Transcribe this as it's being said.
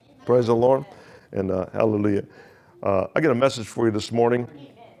Praise the Lord. And hallelujah. I got a message for you this morning.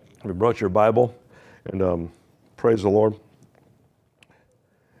 We brought your Bible. And praise the Lord.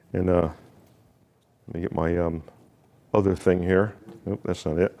 And let me get my other thing here. Nope, that's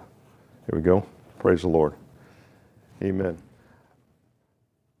not it. Here we go. Praise the Lord. Amen.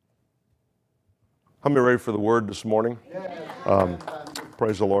 How many ready for the word this morning?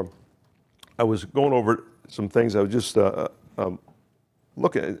 Praise the Lord. I was going over some things. I was just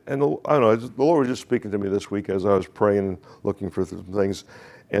looking, and I don't know, the Lord was just speaking to me this week as I was praying and looking for some things.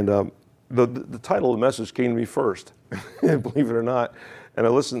 And the title of the message came to me first, believe it or not. And I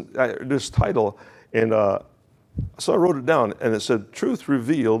listened to this title, and so I wrote it down, and it said, Truth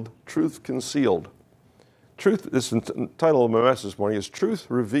Revealed, Truth Concealed. This title of my message this morning is Truth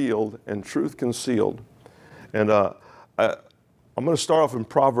Revealed and Truth Concealed. And I'm going to start off in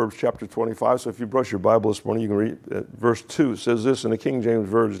Proverbs chapter 25. So if you brush your Bible this morning, you can read verse 2. It says this in the King James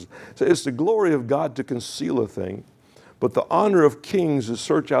Version. It says, it's the glory of God to conceal a thing, but the honor of kings is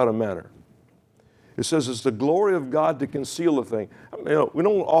search out a matter. It says it's the glory of God to conceal a thing. We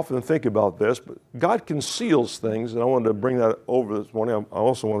don't often think about this, but God conceals things, and I wanted to bring that over this morning. I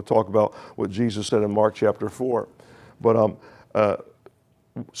also want to talk about what Jesus said in Mark chapter 4. But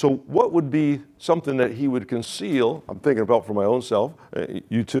so what would be something that he would conceal? I'm thinking about for my own self,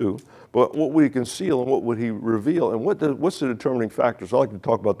 you too. But what would he conceal and what would he reveal? And what's the determining factor? So I'd like to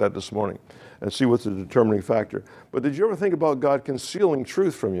talk about that this morning and see what's the determining factor. But did you ever think about God concealing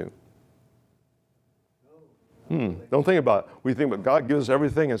truth from you? Don't think about it. We think about God gives us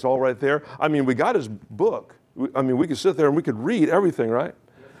everything. It's all right there. I mean, we got his book. We could sit there and we could read everything, right?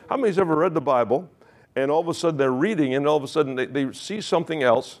 How many's ever read the Bible and all of a sudden they're reading and all of a sudden they see something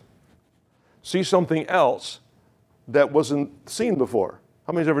else that wasn't seen before?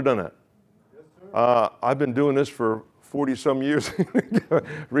 How many's ever done that? Yes, I've been doing this for 40 some years,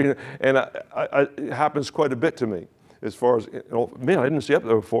 reading, and it happens quite a bit to me as far as, man, I didn't see up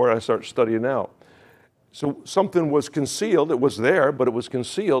there before. I start studying out. So something was concealed. It was there, but it was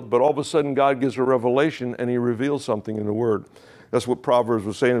concealed. But all of a sudden, God gives a revelation, and he reveals something in the Word. That's what Proverbs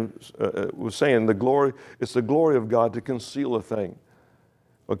was saying. It's the glory of God to conceal a thing.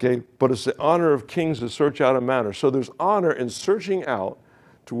 Okay? But it's the honor of kings to search out a matter. So there's honor in searching out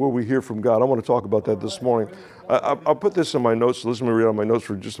to where we hear from God. I want to talk about that this morning. I'll put this in my notes. Listen to me read on my notes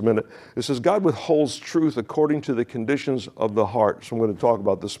for just a minute. It says, God withholds truth according to the conditions of the heart. So I'm going to talk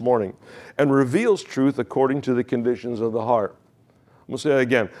about this morning. And reveals truth according to the conditions of the heart. I'm going to say that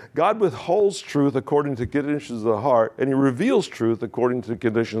again. God withholds truth according to conditions of the heart, and he reveals truth according to the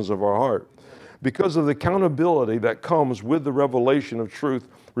conditions of our heart. Because of the accountability that comes with the revelation of truth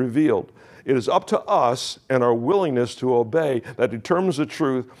revealed. It is up to us and our willingness to obey that determines the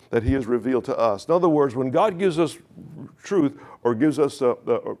truth that he has revealed to us. In other words, when God gives us truth or gives us a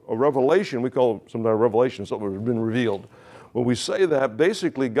revelation, we call it sometimes a revelation, something that's been revealed. When we say that,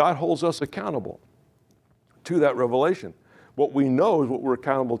 basically God holds us accountable to that revelation. What we know is what we're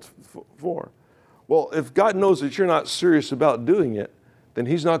accountable for. Well, if God knows that you're not serious about doing it, then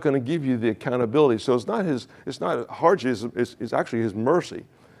he's not going to give you the accountability. So it's not hardship, it's actually his mercy.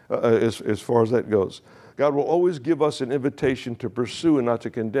 As far as that goes. God will always give us an invitation to pursue and not to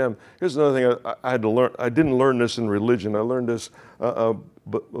condemn. Here's another thing I had to learn. I didn't learn this in religion. I learned this but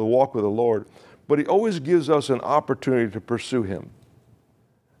the walk with the Lord. But he always gives us an opportunity to pursue him,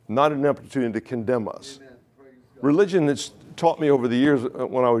 not an opportunity to condemn us. Religion has taught me over the years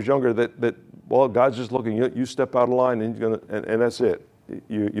when I was younger that well, God's just looking. You step out of line and that's it.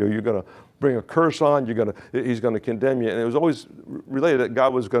 You're going to bring a curse on, he's going to condemn you. And it was always related that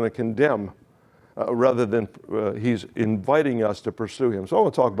God was going to condemn rather than he's inviting us to pursue him. So I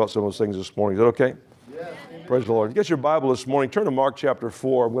want to talk about some of those things this morning. Is that okay? Yes. Praise the Lord. Get your Bible this morning. Turn to Mark chapter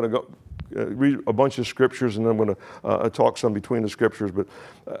 4. I'm going to go read a bunch of scriptures, and then I'm going to talk some between the scriptures. But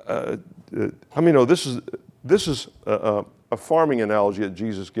this is a farming analogy that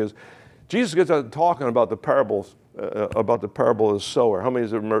Jesus gives. Jesus gets out talking about the parables. About the parable of the sower. How many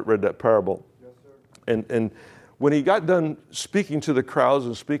have ever read that parable? Yes, sir. And when he got done speaking to the crowds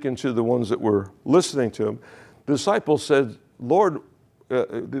and speaking to the ones that were listening to him, the disciples said, Lord,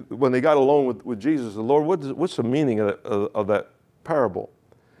 when they got alone with Jesus, the Lord, what's the meaning of that parable?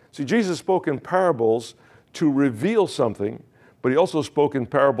 See, Jesus spoke in parables to reveal something, but he also spoke in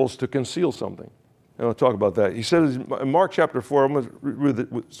parables to conceal something. And I'll talk about that. He says in Mark chapter 4, I'm going to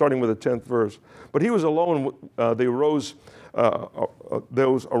read starting with the 10th verse. But he was alone. They arose,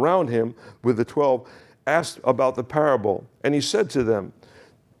 those around him with the 12, asked about the parable. And he said to them,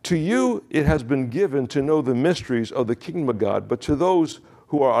 to you it has been given to know the mysteries of the kingdom of God, but to those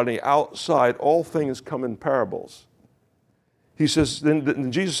who are on the outside, all things come in parables. He says,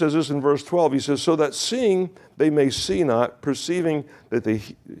 then Jesus says this in verse 12. He says, so that seeing they may see not, perceiving that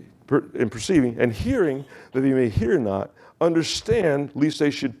and hearing that they may hear not, understand, lest they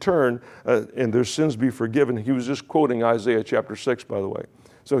should turn and their sins be forgiven. He was just quoting Isaiah chapter 6, by the way.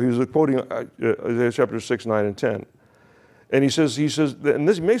 So he was quoting Isaiah chapter 6, 9, and 10. And he says, and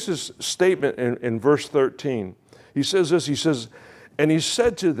this, he makes this statement in verse 13. He says this, he says, and he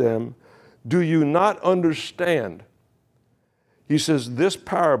said to them, do you not understand? He says, this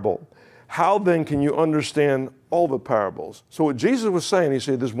parable, how then can you understand all the parables? So what Jesus was saying, he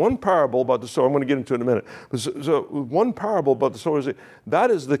said, there's one parable about the sower. I'm going to get into it in a minute. So one parable about the sower,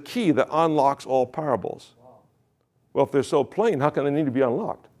 that is the key that unlocks all parables. Well, if they're so plain, how can they need to be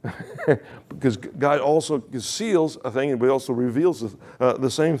unlocked? Because God also seals a thing, but he also reveals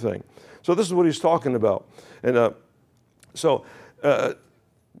the same thing. So this is what he's talking about. And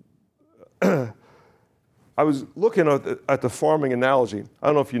I was looking at the farming analogy. I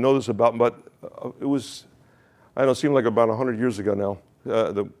don't know if you know this about, but it was, I don't know, it seemed like about 100 years ago now.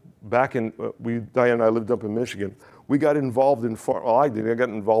 Diane and I lived up in Michigan. We got involved in I got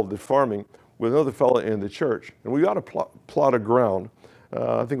involved in farming with another fellow in the church. And we got a plot of ground,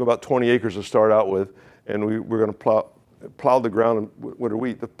 I think about 20 acres to start out with, and we were going to plow the ground with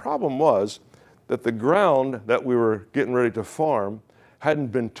wheat. The problem was that the ground that we were getting ready to farm hadn't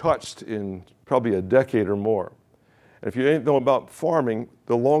been touched in probably a decade or more. And if you didn't know about farming,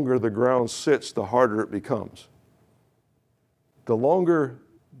 the longer the ground sits, the harder it becomes. The longer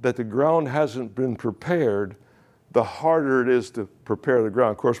that the ground hasn't been prepared, the harder it is to prepare the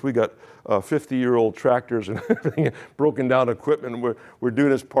ground. Of course, we got 50-year-old tractors and everything, broken down equipment. We're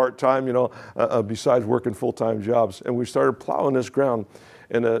doing this part-time, besides working full-time jobs. And we started plowing this ground.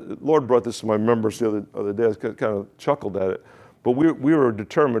 And the Lord brought this to my remembrance the other day. I kind of chuckled at it. But we were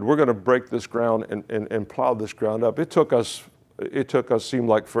determined, we're going to break this ground and plow this ground up. It took us, seemed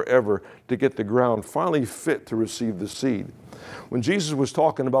like forever to get the ground finally fit to receive the seed. When Jesus was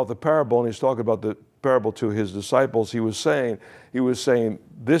talking about the parable, and he's talking about the parable to his disciples, he was saying,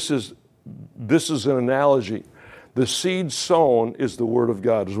 this is an analogy. The seed sown is the word of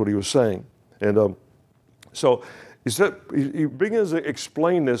God, is what he was saying. And so he begins to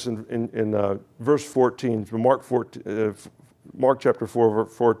explain this in verse 14, from Mark chapter 4,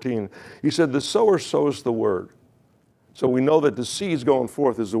 14. He said, the sower sows the word. So we know that the seeds going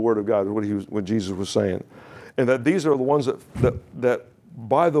forth is the word of God, is what Jesus was saying. And that these are the ones that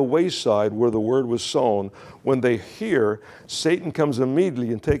by the wayside where the word was sown, when they hear, Satan comes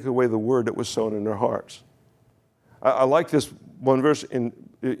immediately and takes away the word that was sown in their hearts. I like this one verse.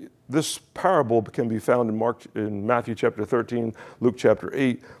 This parable can be found in Matthew chapter 13, Luke chapter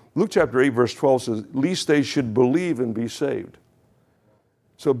 8. Luke chapter 8, verse 12 says, lest they should believe and be saved.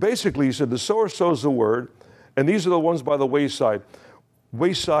 So basically, he said, the sower sows the word, and these are the ones by the wayside.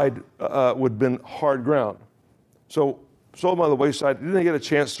 Wayside would have been hard ground. So sown by the wayside, didn't get a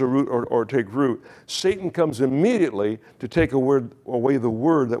chance to root or take root. Satan comes immediately to take away the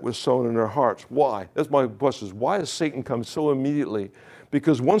word that was sown in their hearts. Why? That's my question. Why does Satan come so immediately?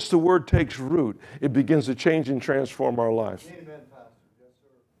 Because once the word takes root, it begins to change and transform our lives. Amen.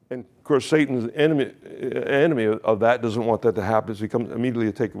 And of course, Satan's enemy of that doesn't want that to happen, so he comes immediately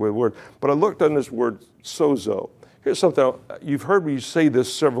to take away the word. But I looked on this word, sozo. Here's something, you've heard me say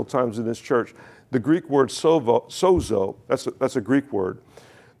this several times in this church. The Greek word sozo, that's a Greek word,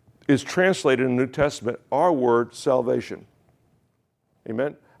 is translated in the New Testament, our word, salvation.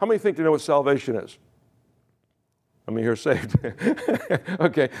 Amen? How many think they know what salvation is? How many here are saved?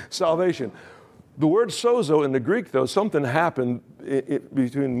 Okay, salvation. The word sozo in the Greek, though, something happened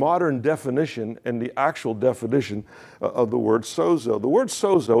between modern definition and the actual definition of the word sozo. The word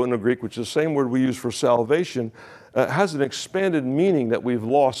sozo in the Greek, which is the same word we use for salvation, has an expanded meaning that we've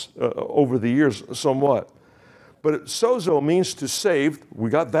lost over the years somewhat. But sozo means to save. We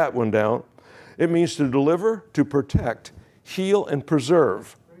got that one down. It means to deliver, to protect, heal, and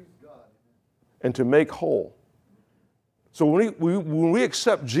preserve, and to make whole. So when we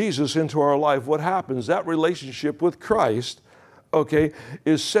accept Jesus into our life, what happens? That relationship with Christ, okay,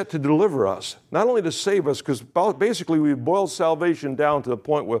 is set to deliver us. Not only to save us, because basically we boil salvation down to the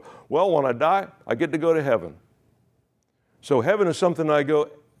point where, well, when I die, I get to go to heaven. So heaven is something I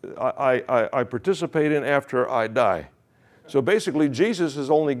participate in after I die. So basically, Jesus is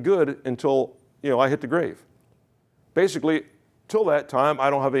only good until, I hit the grave. Basically, till that time, I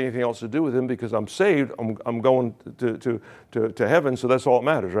don't have anything else to do with him because I'm saved. I'm going to heaven, so that's all that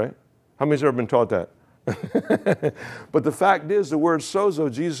matters, right? How many's ever been taught that? But the fact is, the word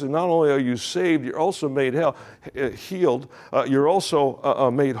sozo, Jesus said, not only are you saved, you're also made healed. You're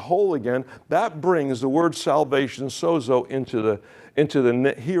also made whole again. That brings the word salvation, sozo, into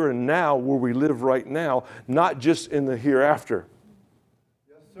the here and now, where we live right now, not just in the hereafter.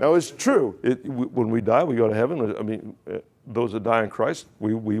 Now, it's true. When we die, we go to heaven. I mean, those that die in Christ,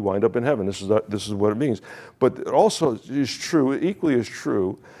 we wind up in heaven. This is what it means. But it also is true, equally as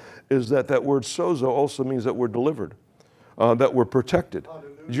true, is that word sozo also means that we're delivered, that we're protected.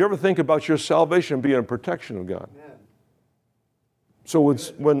 Did you ever think about your salvation being a protection of God? So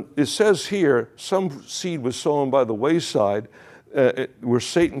when it says here, some seed was sown by the wayside, where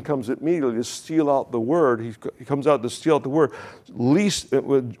Satan comes immediately to steal out the word. He comes out to steal out the word.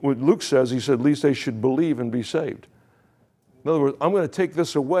 What Luke says, he said, least they should believe and be saved. In other words, I'm going to take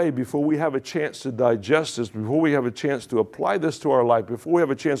this away before we have a chance to digest this, before we have a chance to apply this to our life, before we have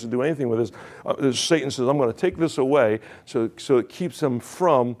a chance to do anything with this. Satan says, I'm going to take this away so it keeps them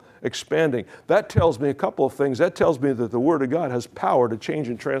from expanding. That tells me a couple of things. That tells me that the Word of God has power to change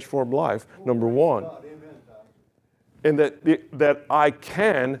and transform life, number one. And that I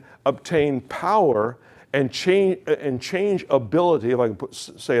can obtain power and change ability, if I can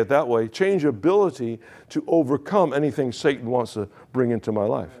say it that way, change ability to overcome anything Satan wants to bring into my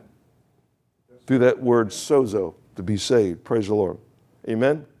life. Through that word sozo, to be saved. Praise the Lord.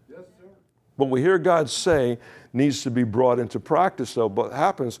 Amen? Yes, sir. What we hear God say needs to be brought into practice, though. What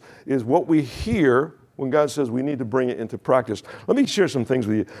happens is what we hear when God says we need to bring it into practice. Let me share some things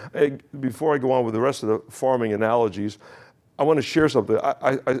with you. Before I go on with the rest of the farming analogies, I want to share something.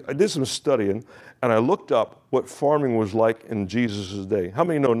 I did some studying, and I looked up what farming was like in Jesus' day. How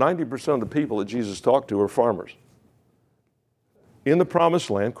many know 90% of the people that Jesus talked to are farmers? In the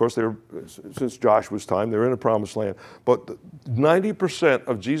promised land, of course, since Joshua's time, they're in the promised land, but 90%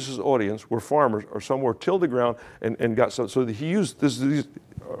 of Jesus' audience were farmers or somewhere tilled the ground and got some. So he used these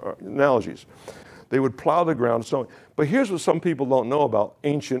analogies. They would plow the ground, sowing. But here's what some people don't know about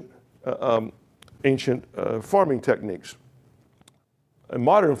ancient farming techniques. In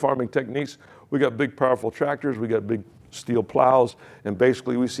modern farming techniques, we got big, powerful tractors, we got big steel plows, and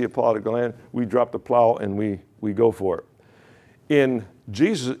basically we see a plot of land, we drop the plow and we go for it. In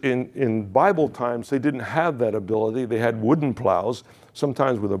Bible times, they didn't have that ability. They had wooden plows,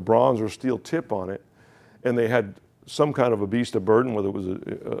 sometimes with a bronze or steel tip on it, and they had some kind of a beast of burden, whether it was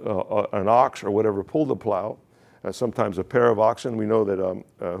an ox or whatever, pulled the plow. Sometimes a pair of oxen. We know that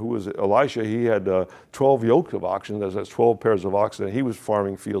who was it? Elisha? He had 12 yoke of oxen. That's 12 pairs of oxen that he was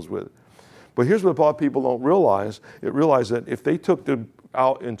farming fields with. But here's what a lot of people don't realize. Realize that if they took them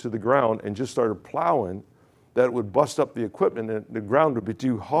out into the ground and just started plowing, that it would bust up the equipment and the ground would be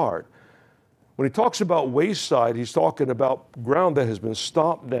too hard. When he talks about wayside, he's talking about ground that has been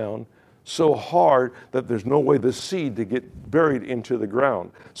stomped down so hard that there's no way the seed to get buried into the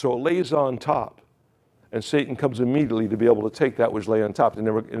ground. So it lays on top. And Satan comes immediately to be able to take that which lay on top. It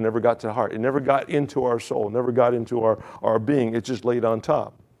never got to the heart. It never got into our soul. It never got into our being. It just laid on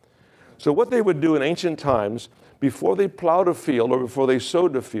top. So what they would do in ancient times, before they plowed a field or before they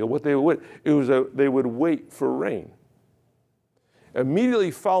sowed the field, what they would they would wait for rain.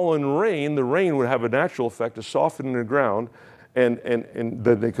 Immediately following rain, the rain would have a natural effect of softening the ground, and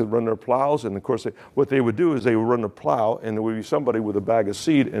then they could run their plows. And of course, what they would do is they would run the plow, and there would be somebody with a bag of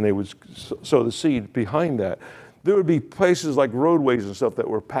seed, and they would sow the seed behind that. There would be places like roadways and stuff that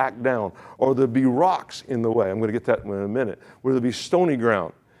were packed down, or there'd be rocks in the way. I'm going to get that in a minute, where there'd be stony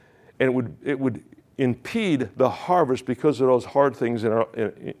ground, and it would impede the harvest because of those hard things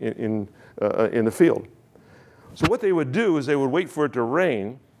in the field. So what they would do is they would wait for it to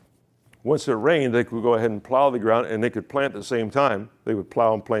rain. Once it rained, they could go ahead and plow the ground, and they could plant at the same time. They would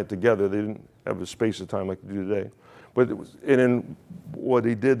plow and plant together. They didn't have a space of time like they do today. And then when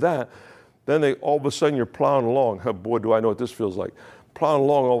he did that, then all of a sudden you're plowing along. Oh, boy, do I know what this feels like. Plowing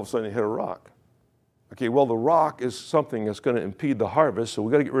along, all of a sudden you hit a rock. Okay, well, the rock is something that's going to impede the harvest, so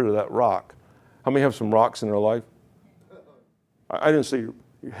we've got to get rid of that rock. How many have some rocks in their life? I didn't say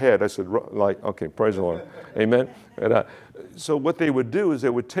your head. I said, like, okay, praise the Lord. Amen. And, so what they would do is they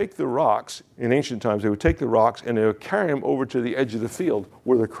would take the rocks, in ancient times, they would take the rocks and they would carry them over to the edge of the field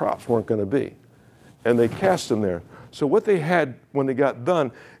where the crops weren't going to be. And they cast them there. So what they had when they got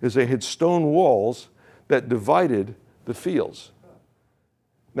done is they had stone walls that divided the fields.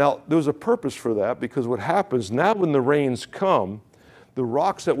 Now, there was a purpose for that, because what happens now when the rains come, the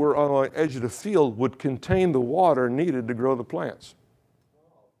rocks that were on the edge of the field would contain the water needed to grow the plants.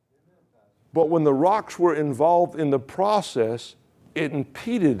 But when the rocks were involved in the process, it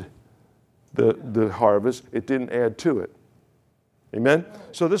impeded the harvest. It didn't add to it. Amen?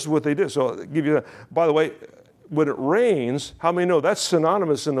 So this is what they did. So I'll give you, by the way, when it rains, how many know that's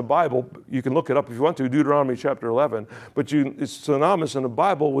synonymous in the Bible? You can look it up if you want to, Deuteronomy chapter 11. But it's synonymous in the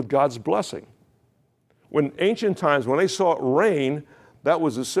Bible with God's blessing. When ancient times, when they saw it rain, that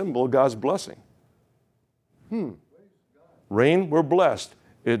was a symbol of God's blessing. Rain, we're blessed.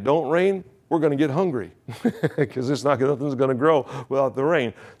 It don't rain, we're going to get hungry because nothing's going to grow without the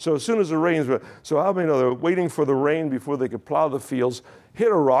rain. So as soon as it rains, so how many know they're waiting for the rain before they could plow the fields, hit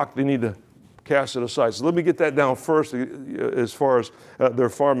a rock, they need to cast it aside. So let me get that down first as far as their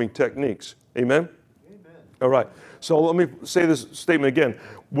farming techniques. Amen? Amen. All right. So let me say this statement again.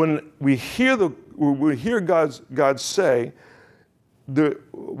 When we hear God say,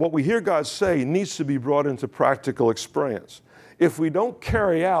 what we hear God say needs to be brought into practical experience. If we don't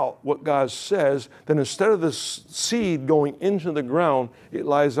carry out what God says, then instead of the seed going into the ground, it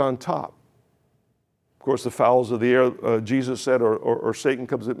lies on top. Of course, the fowls of the air, Jesus said, or Satan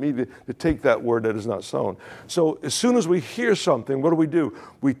comes at me to take that word that is not sown. So as soon as we hear something, what do?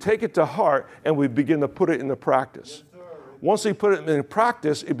 We take it to heart and we begin to put it into practice. Yes, once we put it in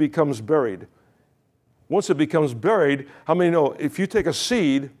practice, it becomes buried. Once it becomes buried, how many know if you take a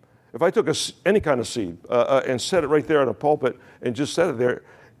seed, if I took any kind of seed and set it right there on a pulpit and just set it there,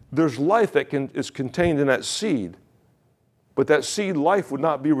 there's life that is contained in that seed. But that seed life would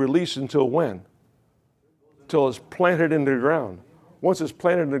not be released until when? Until it's planted into the ground. Once it's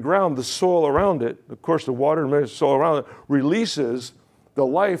planted in the ground, the soil around it, of course the water and the soil around it, releases the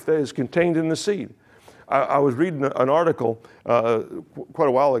life that is contained in the seed. I was reading an article quite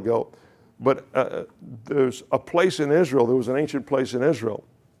a while ago, but there's a place in Israel, there was an ancient place in Israel,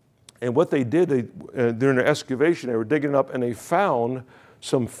 and what they did, during their excavation, they were digging up and they found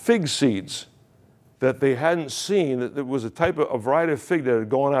some fig seeds that they hadn't seen. That there was a variety of fig that had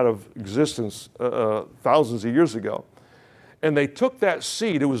gone out of existence thousands of years ago. And they took that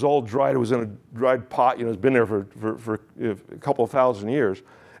seed, it was all dried, it was in a dried pot, it's been there for a couple of thousand years.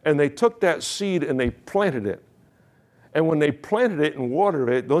 And they took that seed and they planted it. And when they planted it and watered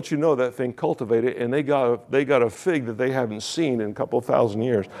it, don't you know that thing cultivated, and they got a fig that they haven't seen in a couple of thousand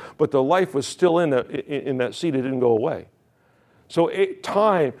years. But the life was still in that seed, it didn't go away. So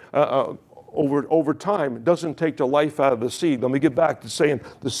over time, it doesn't take the life out of the seed. Let me get back to saying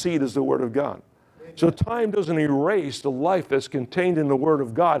the seed is the Word of God. So time doesn't erase the life that's contained in the Word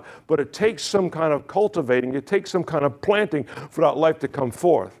of God, but it takes some kind of cultivating, it takes some kind of planting for that life to come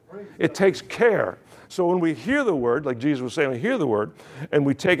forth. It takes care. So when we hear the Word, like Jesus was saying, we hear the Word, and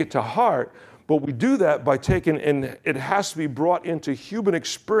we take it to heart, but we do that by and it has to be brought into human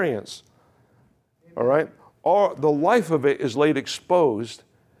experience. All right? Or the life of it is laid exposed,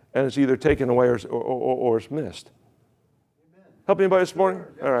 and it's either taken away or it's missed. Amen. Help anybody this morning?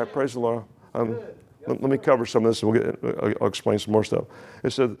 All right, praise the Lord. Let me cover some of this, and I'll explain some more stuff.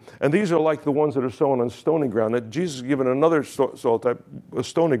 It said, and these are like the ones that are sown on stony ground. That Jesus has given another soil type, a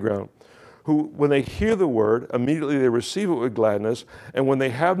stony ground, who, when they hear the word, immediately they receive it with gladness, and when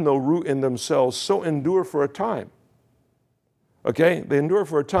they have no root in themselves, so endure for a time. Okay? They endure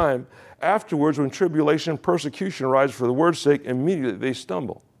for a time. Afterwards, when tribulation and persecution arise for the word's sake, immediately they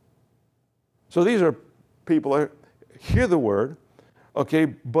stumble. So these are people that hear the word, okay,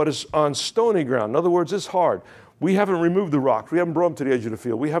 but it's on stony ground. In other words, it's hard. We haven't removed the rocks. We haven't brought them to the edge of the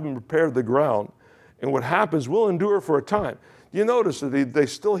field. We haven't prepared the ground. And what happens, we'll endure for a time. You notice that they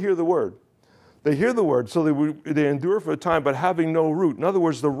still hear the word. They hear the word, so they endure for a time, but having no root. In other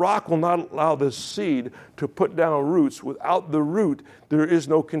words, the rock will not allow the seed to put down roots. Without the root, there is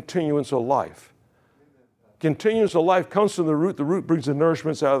no continuance of life. Continuance of life comes from the root. The root brings the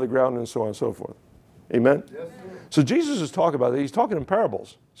nourishments out of the ground, and so on and so forth. Amen? Yes, so Jesus is talking about it. He's talking in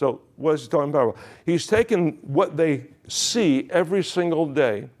parables. So what is he talking in parables? He's taking what they see every single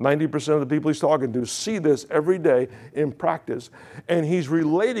day. 90% of the people he's talking to see this every day in practice, and he's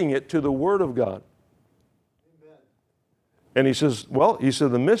relating it to the Word of God. Amen. And he says,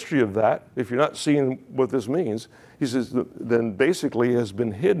 the mystery of that, if you're not seeing what this means, he says, then basically has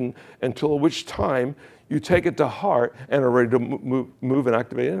been hidden until which time you take it to heart and are ready to move and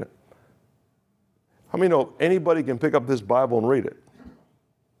activate in it. How many know anybody can pick up this Bible and read it?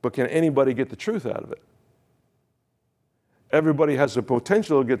 But can anybody get the truth out of it? Everybody has the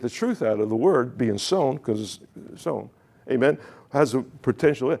potential to get the truth out of the word being sown, because it's sown. Amen? Has the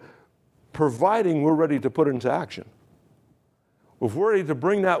potential, providing we're ready to put it into action. If we're ready to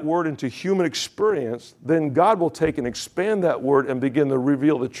bring that word into human experience, then God will take and expand that word and begin to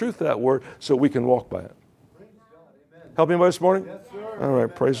reveal the truth of that word so we can walk by it. Help anybody this morning? Yes, sir. All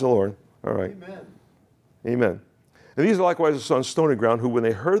right, praise the Lord. All right. Amen. Amen. And these are likewise on stony ground, who when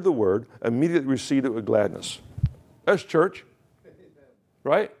they heard the word, immediately received it with gladness. That's church.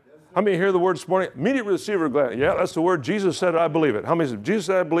 Right? How many hear the word this morning? Immediate receiver glad. Yeah, that's the word. Jesus said it, I believe it. How many said, Jesus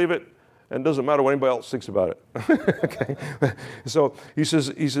said, I believe it, and it doesn't matter what anybody else thinks about it. Okay. So he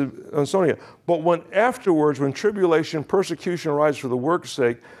says, Sonia, but when afterwards, when tribulation, persecution arise for the work's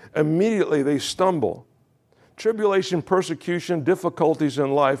sake, immediately they stumble. Tribulation, persecution, difficulties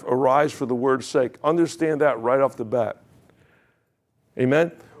in life arise for the word's sake. Understand that right off the bat.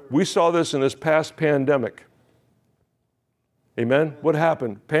 Amen? We saw this in this past pandemic. Amen? What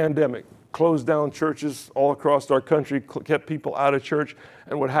happened? Pandemic. Closed down churches all across our country, kept people out of church.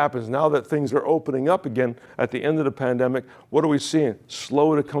 And what happens? Now that things are opening up again at the end of the pandemic, what are we seeing?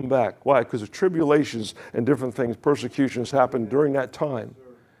 Slow to come back. Why? Because of tribulations and different things, persecutions happened during that time.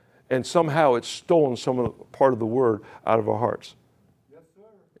 And somehow it's stolen part of the word out of our hearts. Yes, sir.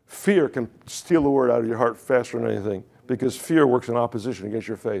 Fear can steal the word out of your heart faster than anything because fear works in opposition against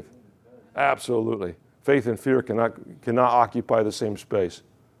your faith. Absolutely. Faith and fear cannot occupy the same space.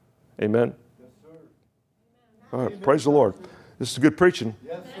 Amen? Yes, sir. All right, praise the Lord. This is good preaching.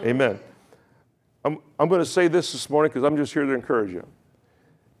 Yes, amen. I'm going to say this morning because I'm just here to encourage you.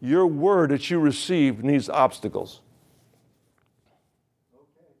 Your word that you receive needs obstacles.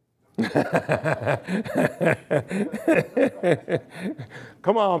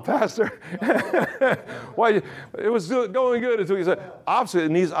 Come on, Pastor. Why? It was going good until he said,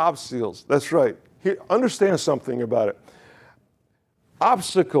 it needs obstacles. That's right. Understand something about it.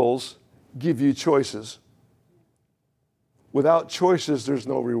 Obstacles give you choices. Without choices, there's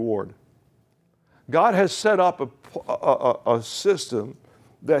no reward. God has set up a system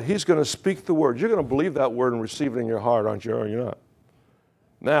that he's going to speak the word. You're going to believe that word and receive it in your heart, aren't you? Or you're not.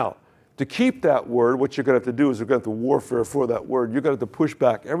 Now, to keep that word, what you're going to have to do is you're going to have to warfare for that word. You're going to have to push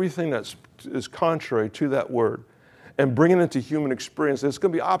back everything that is contrary to that word and bring it into human experience. There's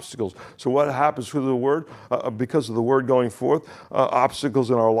going to be obstacles. So what happens through the word? Because of the word going forth, obstacles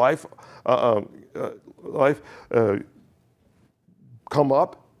in our life come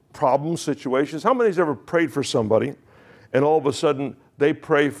up, problems, situations. How many has ever prayed for somebody and all of a sudden they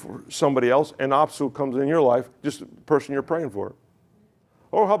pray for somebody else and an obstacle comes in your life, just the person you're praying for?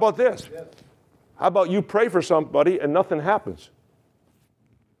 Or how about this? Yes. How about you pray for somebody and nothing happens?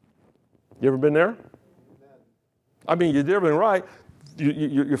 You ever been there? I mean, you did everything right.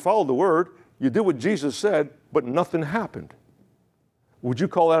 You followed the word. You did what Jesus said, but nothing happened. Would you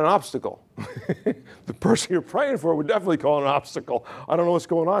call that an obstacle? The person you're praying for would definitely call it an obstacle. I don't know what's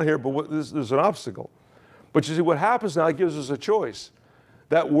going on here, but there's an obstacle. But you see, what happens now, it gives us a choice.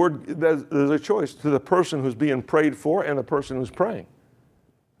 That word, there's a choice to the person who's being prayed for and the person who's praying.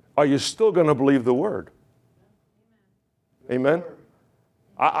 Are you still going to believe the word? Amen?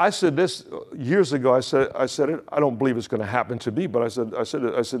 I said this years ago. I said it. I don't believe it's going to happen to me, but I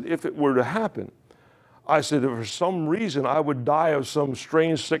said if it were to happen, I said if for some reason I would die of some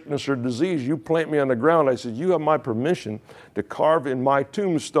strange sickness or disease, you plant me on the ground. I said, you have my permission to carve in my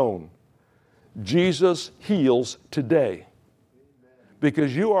tombstone, Jesus heals today.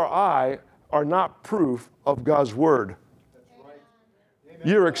 Because you or I are not proof of God's word.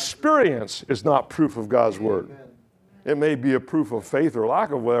 Your experience is not proof of God's word. It may be a proof of faith or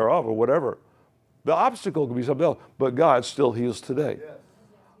lack of thereof or whatever. The obstacle could be something else, but God still heals today.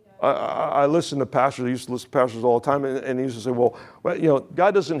 I listen to pastors. I used to listen to pastors all the time, and he used to say, well, you know,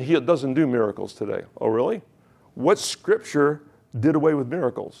 God doesn't do miracles today. Oh, really? What scripture did away with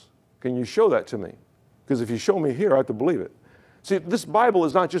miracles? Can you show that to me? Because if you show me here, I have to believe it. See, this Bible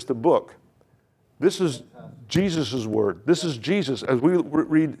is not just a book. This is Jesus' word. This is Jesus. As we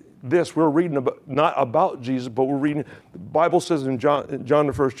read this, we're reading not about Jesus, but we're reading. The Bible says in John,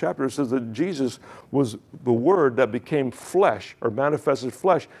 the first chapter, it says that Jesus was the word that became flesh or manifested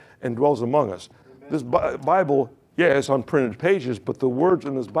flesh and dwells among us. Amen. This Bible, yeah, it's on printed pages, but the words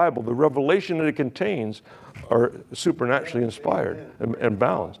in this Bible, the revelation that it contains are supernaturally inspired and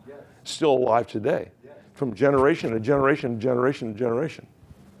bound, still alive today, from generation to generation to generation to generation.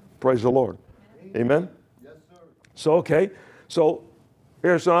 Praise the Lord. Amen? Yes, sir. So, okay. So,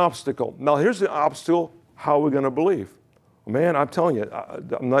 here's an obstacle. Now, here's the obstacle. How are we going to believe? Man, I'm telling you,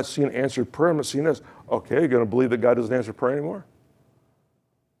 I'm not seeing answered prayer. I'm not seeing this. Okay, you're going to believe that God doesn't answer prayer anymore?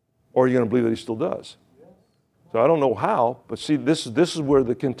 Or are you going to believe that he still does? Yes. So, I don't know how, but see, this is where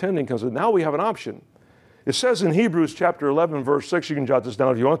the contending comes in. Now we have an option. It says in Hebrews chapter 11, verse 6, you can jot this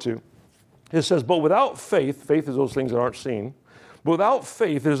down if you want to. It says, but without faith, faith is those things that aren't seen, but without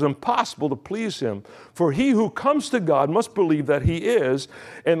faith, it is impossible to please him. For he who comes to God must believe that he is,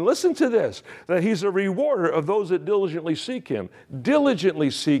 and listen to this, that he's a rewarder of those that diligently seek him.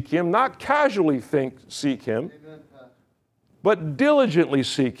 Diligently seek him, not casually seek him, but diligently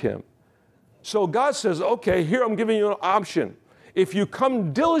seek him. So God says, okay, here I'm giving you an option. If you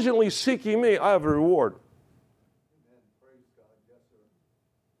come diligently seeking me, I have a reward.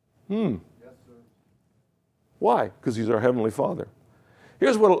 Why? Because he's our Heavenly Father.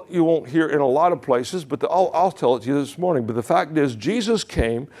 Here's what you won't hear in a lot of places, but I'll tell it to you this morning. But the fact is, Jesus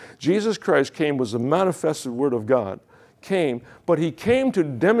Christ came, was the manifested Word of God, but he came to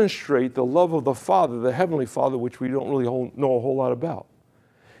demonstrate the love of the Father, the Heavenly Father, which we don't really know a whole lot about.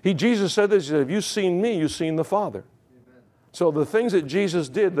 Jesus said this, he said, if you've seen me, you've seen the Father. Amen. So the things that Jesus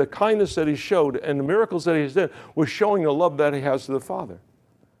did, the kindness that he showed, and the miracles that he did, was showing the love that he has to the Father.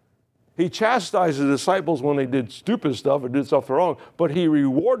 He chastised the disciples when they did stupid stuff or did stuff wrong, but he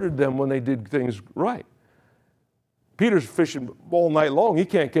rewarded them when they did things right. Peter's fishing all night long. He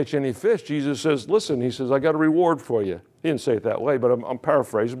can't catch any fish. Jesus says, listen, he says, I got a reward for you. He didn't say it that way, but I'm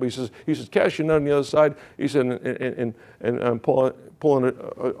paraphrasing. But he says, cast your net on the other side. He said, and I'm pulling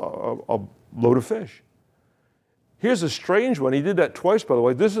a load of fish. Here's a strange one. He did that twice, by the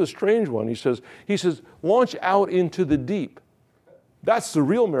way. This is a strange one. He says, launch out into the deep. That's the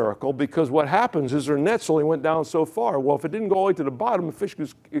real miracle, because what happens is their nets only went down so far. Well, if it didn't go all the way to the bottom, the fish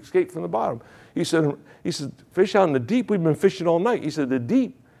could escape from the bottom. He said, fish out in the deep, we've been fishing all night. He said, the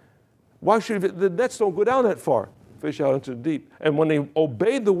deep, why should the nets don't go down that far? Fish out into the deep. And when they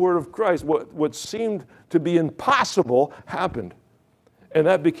obeyed the word of Christ, what seemed to be impossible happened. And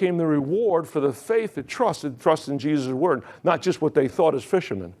that became the reward for the faith that trusted in Jesus' word, not just what they thought as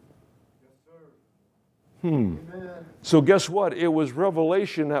fishermen. So guess what? It was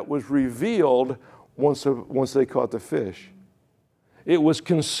revelation that was revealed once they caught the fish. It was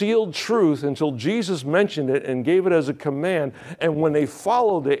concealed truth until Jesus mentioned it and gave it as a command. And when they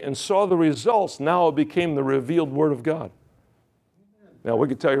followed it and saw the results, now it became the revealed Word of God. Now, we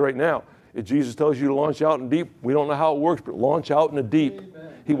can tell you right now, if Jesus tells you to launch out in deep, we don't know how it works, but launch out in the deep.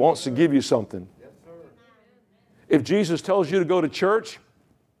 He wants to give you something. If Jesus tells you to go to church,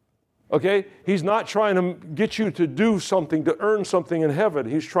 okay, he's not trying to get you to do something, to earn something in heaven.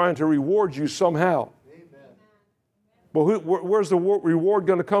 He's trying to reward you somehow. But where's the reward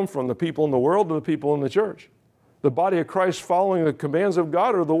going to come from? The people in the world or the people in the church? The body of Christ following the commands of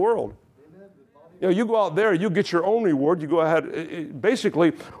God or the world? You know, you go out there, you get your own reward. You go ahead. Basically,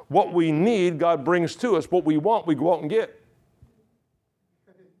 what we need, God brings to us. What we want, we go out and get.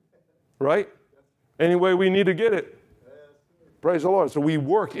 Right? Any way we need to get it. Praise the Lord. So we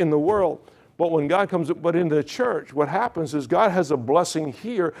work in the world. But when God comes, but in the church, what happens is God has a blessing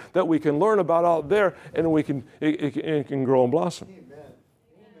here that we can learn about out there, and it can grow and blossom. Amen.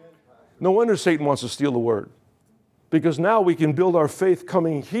 No wonder Satan wants to steal the word, because now we can build our faith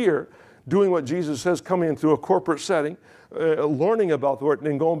coming here, doing what Jesus says, coming into a corporate setting, learning about the word, and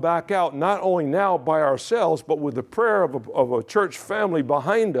then going back out, not only now by ourselves, but with the prayer of a church family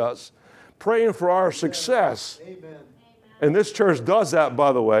behind us, praying for our success. Amen. And this church does that,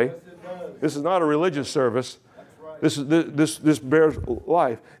 by the way. This is not a religious service. This bears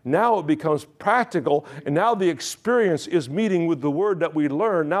life. Now it becomes practical, and now the experience is meeting with the word that we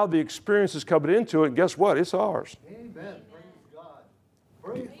learn. Now the experience is coming into it. Guess what? It's ours. Amen. Praise God.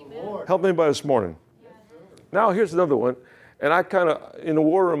 Praise the Lord. Help anybody this morning. Yes, now here's another one. And I kind of, in the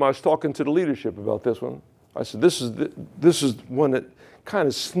war room, I was talking to the leadership about this one. I said, this is one that kind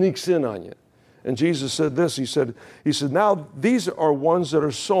of sneaks in on you. And Jesus said this, he said, now these are ones that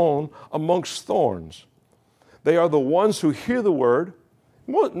are sown amongst thorns. They are the ones who hear the word.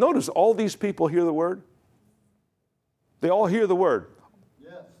 Notice all these people hear the word. They all hear the word.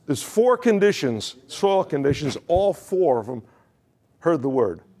 Yes. There's 4 conditions, soil conditions, all 4 of them heard the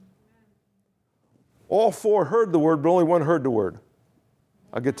word. All 4 heard the word, but only one heard the word.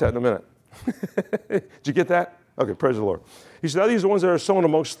 I'll get to that in a minute. Did you get that? Okay, praise the Lord. He said, now these are the ones that are sown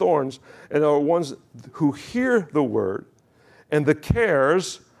amongst thorns, and are ones who hear the word, and the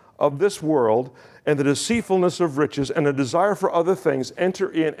cares of this world, and the deceitfulness of riches, and the desire for other things enter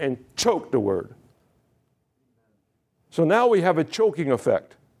in and choke the word. So now we have a choking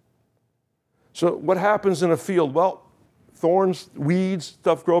effect. So what happens in a field? Well, thorns, weeds,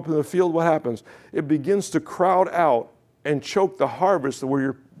 stuff grow up in the field. What happens? It begins to crowd out and choke the harvest where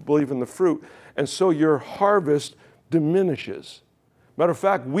you're believing the fruit. And so your harvest diminishes. Matter of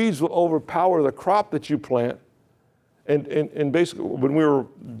fact, weeds will overpower the crop that you plant. And basically, when we were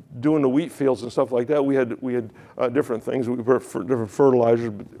doing the wheat fields and stuff like that, we had different things. We put different fertilizers.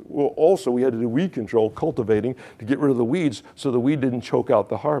 But also, we had to do weed control, cultivating, to get rid of the weeds so the weed didn't choke out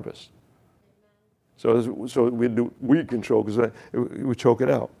the harvest. So we'd do weed control because it would choke it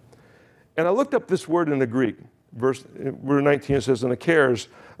out. And I looked up this word in the Greek. Verse 19, it says, and the cares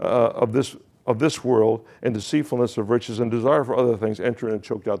of this world and deceitfulness of riches and desire for other things enter in and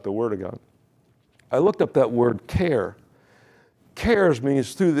choked out the word of God. I looked up that word care. Cares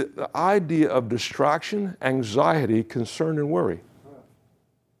means through the idea of distraction, anxiety, concern, and worry.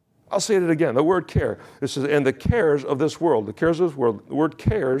 I'll say it again. The word care. This is, and the cares of this world. The cares of this world. The word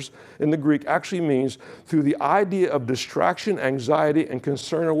cares in the Greek actually means through the idea of distraction, anxiety, and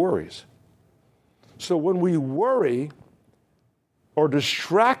concern or worries. So when we worry or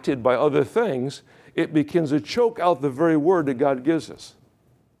distracted by other things, it begins to choke out the very word that God gives us.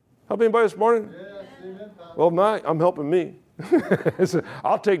 Help anybody this morning? Yes, amen. Well, I'm helping me.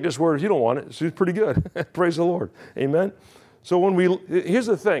 I'll take this word if you don't want it. It's pretty good. Praise the Lord. Amen. So here's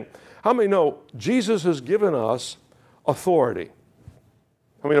the thing. How many know Jesus has given us authority?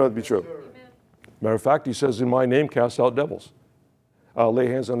 How many know that to be true? Matter of fact, he says, in my name, cast out devils. Lay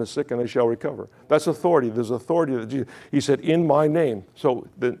hands on the sick and they shall recover. That's authority. There's authority that Jesus, he said, in my name. So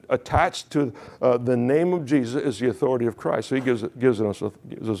attached to the name of Jesus is the authority of Christ. So he gives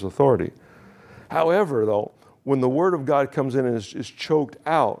us authority. However, though, when the word of God comes in and is choked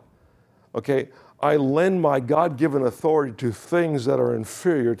out, okay, I lend my God-given authority to things that are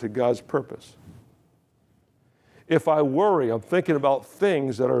inferior to God's purpose. If I worry, I'm thinking about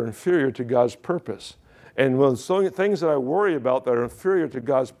things that are inferior to God's purpose. And when things that I worry about that are inferior to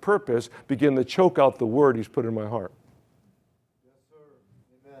God's purpose begin to choke out the word he's put in my heart. Yes,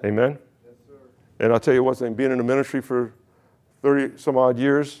 sir. Amen. Amen? Yes, sir. And I'll tell you one thing, being in the ministry for 30 some odd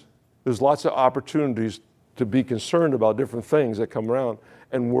years, there's lots of opportunities to be concerned about different things that come around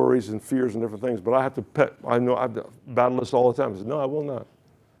and worries and fears and different things. But I have to I know I've battled this all the time. I said, no, I will not.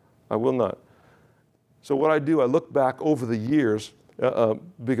 I will not. So what I do, I look back over the years,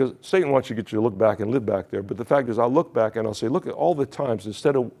 because Satan wants you to get you to look back and live back there. But the fact is, I'll look back and I'll say, look at all the times,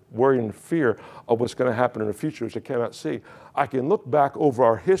 instead of worrying and fear of what's going to happen in the future, which I cannot see, I can look back over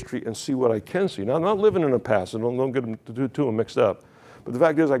our history and see what I can see. Now, I'm not living in the past, and don't get them too mixed up. But the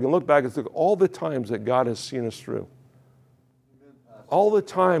fact is, I can look back and think all the times that God has seen us through. All the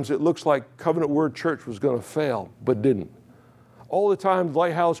times it looks like Covenant Word Church was going to fail, but didn't. All the times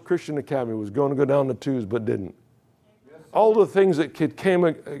Lighthouse Christian Academy was going to go down the tubes, but didn't. All the things that came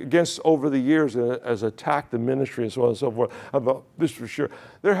against over the years as attacked the ministry and so on and so forth, about this for sure.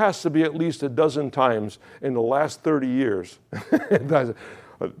 There has to be at least a dozen times in the last 30 years.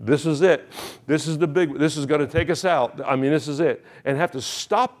 This is it. This is the big, this is going to take us out. I mean, this is it. And have to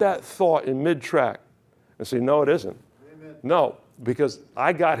stop that thought in mid-track and say, no, it isn't. Amen. No, because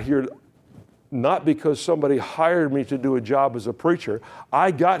I got here not because somebody hired me to do a job as a preacher.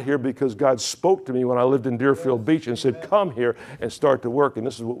 I got here because God spoke to me when I lived in Deerfield Beach and said, come here and start to work. And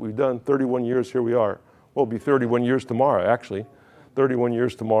this is what we've done. 31 years, here we are. Well, it'll be 31 years tomorrow, actually. 31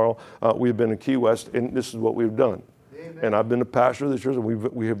 years tomorrow. We've been in Key West, and this is what we've done. Amen. And I've been a pastor of the church, and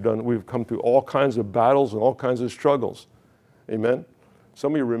we've come through all kinds of battles and all kinds of struggles. Amen.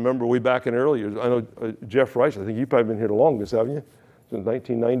 Some of you remember way back in early years. I know Jeff Rice, I think you've probably been here the longest, haven't you? Since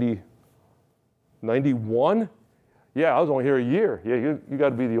 1991? Yeah, I was only here a year. Yeah, you got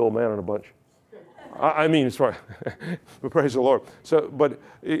to be the old man in a bunch. I mean, it's right. But praise the Lord. So, but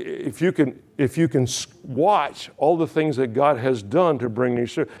if you can watch all the things that God has done to bring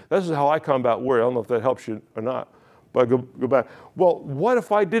these through, this is how I combat worry. I don't know if that helps you or not. But go back. Well, what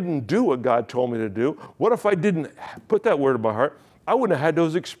if I didn't do what God told me to do? What if I didn't put that word in my heart? I wouldn't have had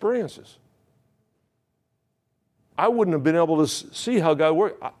those experiences. I wouldn't have been able to see how God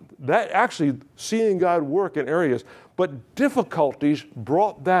worked. That actually, seeing God work in areas, but difficulties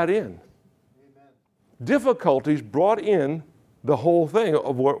brought that in. Amen. Difficulties brought in the whole thing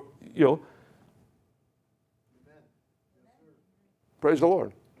of what, you know. Amen. Praise the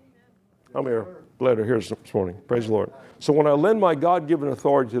Lord. I'm here. Glad to hear this morning. Praise the Lord. So when I lend my God-given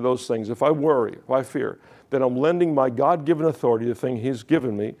authority to those things, if I worry, if I fear, then I'm lending my God-given authority, the thing He's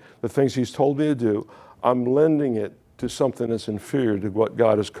given me, the things He's told me to do, I'm lending it to something that's inferior to what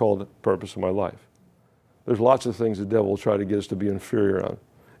God has called the purpose of my life. There's lots of things the devil will try to get us to be inferior on.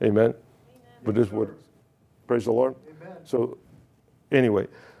 Amen? Amen. But this would, praise the Lord. Amen. So anyway,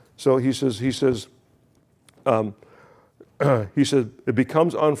 so he says, he said, it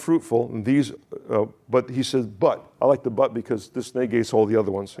becomes unfruitful, and these, but he says, but, I like the but because this negates all the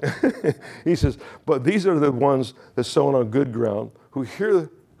other ones. He says, but these are the ones that sown on good ground, who hear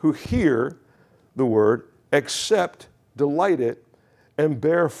the word, accept, delight it, and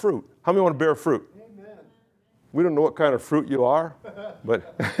bear fruit. How many want to bear fruit? Amen. We don't know what kind of fruit you are,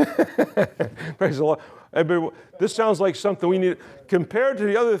 but praise the Lord. This sounds like something we need. Compared to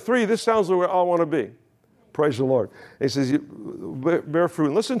the other three, this sounds like where I want to be. Praise the Lord. He says, bear fruit.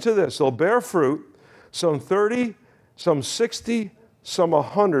 And listen to this. They'll bear fruit, some 30, some 60, some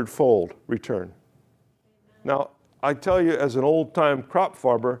 100-fold return. Now, I tell you, as an old-time crop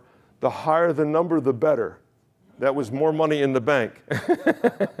farmer, the higher the number, the better. That was more money in the bank.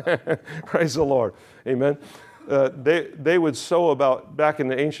 Praise the Lord. Amen. They would sow back in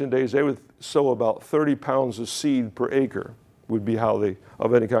the ancient days, they would sow about 30 pounds of seed per acre, would be how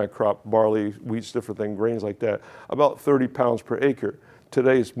of any kind of crop, barley, wheats, different things, grains like that, about 30 pounds per acre.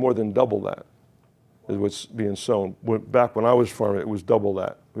 Today it's more than double that is what's being sown. Back when I was farming, it was double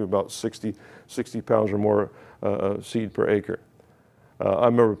that. We were about 60 pounds or more seed per acre. I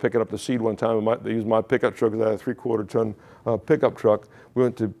remember picking up the seed one time. They used my pickup truck because I had a 3/4 ton pickup truck. We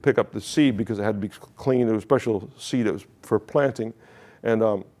went to pick up the seed because it had to be clean. It was special seed. It was for planting.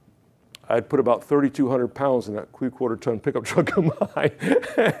 And I'd put about 3,200 pounds in that 3/4 ton pickup truck of mine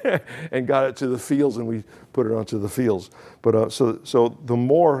and got it to the fields, and we put it onto the fields. But so the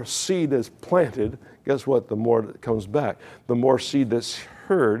more seed that's planted, guess what? The more that comes back. The more seed that's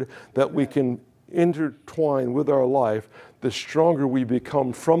heard that we can intertwine with our life, the stronger we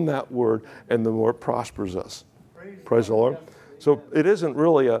become from that word, and the more it prospers us. Praise the Lord. So it isn't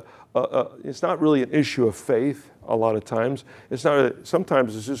really it's not really an issue of faith a lot of times.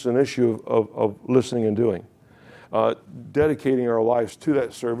 Sometimes it's just an issue of listening and doing. Dedicating our lives to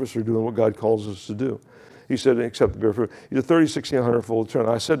that service or doing what God calls us to do. He said, accept the bear fruit. He's a 30, 60, 100-fold return.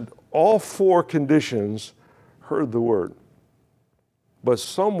 I said all 4 conditions heard the word. But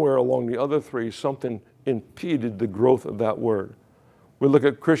somewhere along the other 3, something impeded the growth of that word. We look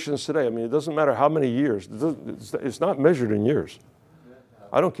at Christians today. I mean, it doesn't matter how many years. It's not measured in years.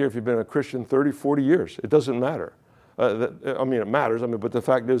 I don't care if you've been a Christian 30, 40 years. It doesn't matter. It matters. But the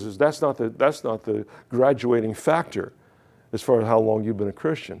fact is that's not the graduating factor as far as how long you've been a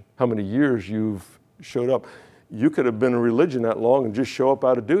Christian, how many years you've showed up. You could have been in religion that long and just show up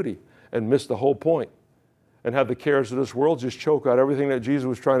out of duty and miss the whole point, and have the cares of this world just choke out everything that Jesus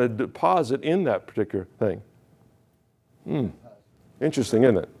was trying to deposit in that particular thing. Interesting,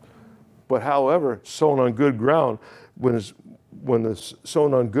 isn't it? But however, sown on good ground, when it's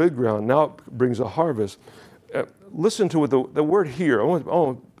sown on good ground, now it brings a harvest. Listen to what the word here, I want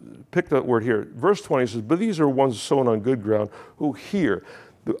to pick that word here. Verse 20 says, but these are ones sown on good ground who hear.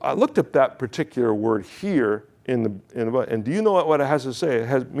 I looked up that particular word here in the and do you know what it has to say?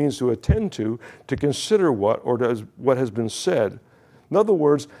 It means to attend to consider what, or does what has been said. In other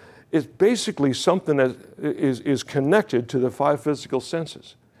words, it's basically something that is connected to the 5 physical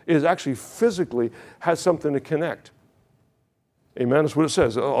senses. It is actually physically has something to connect. Amen. That's what it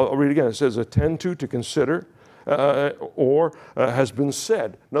says. I'll read it again. It says attend to consider, or has been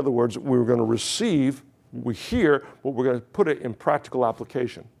said. In other words, we're going to receive, we hear, but we're going to put it in practical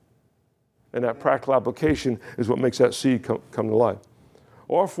application. And that practical application is what makes that seed come to life.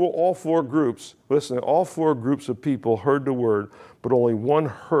 All 4 groups, listen, all 4 groups of people heard the word, but only one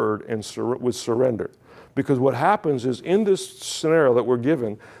heard and was surrendered. Because what happens is in this scenario that we're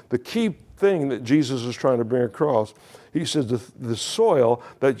given, the key thing that Jesus is trying to bring across, he says the soil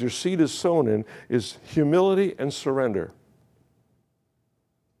that your seed is sown in is humility and surrender.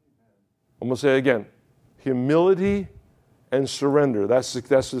 I'm going to say it again. Humility and surrender. That's the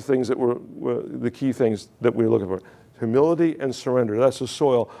things that the key things that we're looking for. Humility and surrender. That's the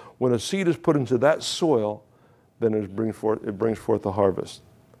soil. When a seed is put into that soil, then it brings forth the harvest.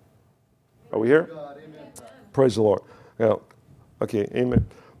 Are we here? God, amen. Praise the Lord. Now, okay, amen.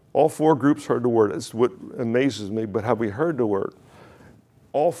 All 4 groups heard the word. That's what amazes me. But have we heard the word?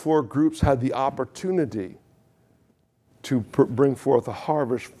 All 4 groups had the opportunity to bring forth a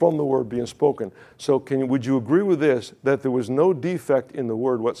harvest from the word being spoken. So would you agree with this, that there was no defect in the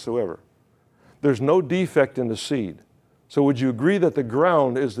word whatsoever? There's no defect in the seed. So would you agree that the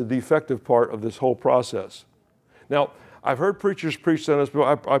ground is the defective part of this whole process? Now, I've heard preachers preach on this,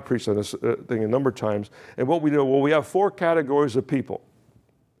 but I preached on this thing a number of times. And what we do, we have 4 categories of people.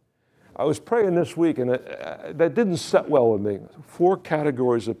 I was praying this week, and that didn't set well with me. 4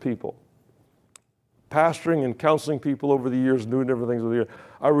 categories of people. Pastoring and counseling people over the years, doing different things over the years,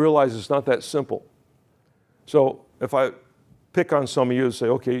 I realize it's not that simple. So if I pick on some of you and say,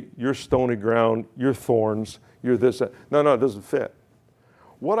 okay, you're stony ground, you're thorns, you're this, that. No, it doesn't fit.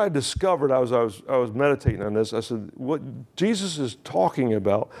 What I discovered, I was meditating on this, I said, what Jesus is talking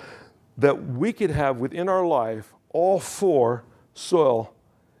about, that we could have within our life all 4 soil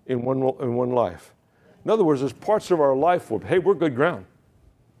in one life. In other words, there's parts of our life where, hey, we're good ground.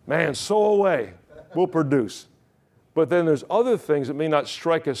 Man, sow away. We'll produce. But then there's other things that may not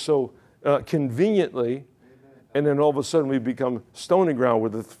strike us so conveniently, and then all of a sudden we become stony ground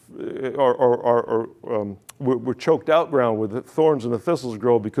with we're choked out ground where the thorns and the thistles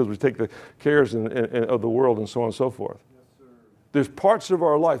grow because we take the cares of the world and so on and so forth. Yes, there's parts of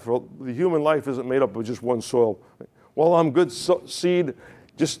our life. The human life isn't made up of just one soil. Well, I'm good seed,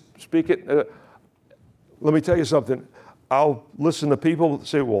 just speak it. Let me tell you something. I'll listen to people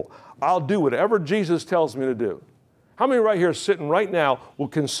say, well, I'll do whatever Jesus tells me to do. How many right here sitting right now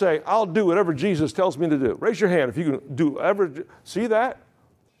can say, I'll do whatever Jesus tells me to do? Raise your hand if you can do whatever. See that?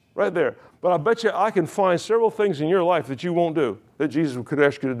 Right there. But I bet you I can find several things in your life that you won't do, that Jesus could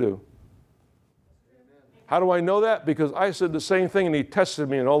ask you to do. How do I know that? Because I said the same thing and he tested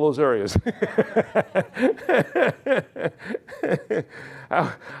me in all those areas.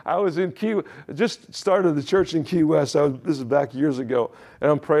 I was in just started the church in Key West. This is back years ago. And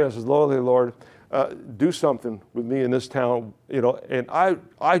I'm praying, I said, Lord, do something with me in this town. And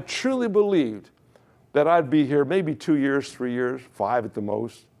I truly believed that I'd be here maybe 2 years, 3 years, 5 at the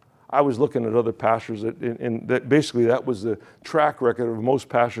most. I was looking at other pastors, and basically that was the track record of most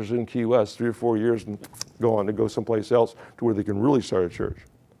pastors in Key West, 3 or 4 years, and go on to go someplace else to where they can really start a church.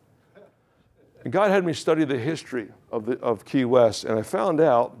 And God had me study the history of Key West, and I found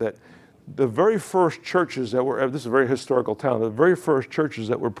out that the very first churches that were, this is a very historical town, the very first churches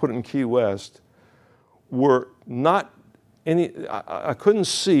that were put in Key West were not I couldn't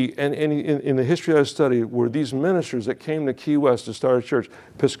see in the history I studied were these ministers that came to Key West to start a church,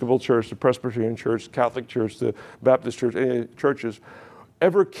 Episcopal Church, the Presbyterian Church, Catholic Church, the Baptist Church, any churches,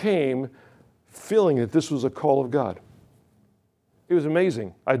 ever came feeling that this was a call of God. It was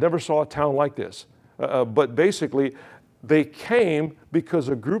amazing. I never saw a town like this. But basically, they came because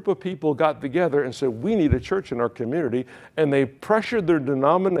a group of people got together and said, we need a church in our community, and they pressured their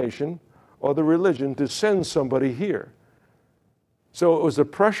denomination or the religion to send somebody here. So it was the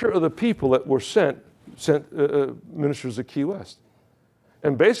pressure of the people that were sent ministers to Key West.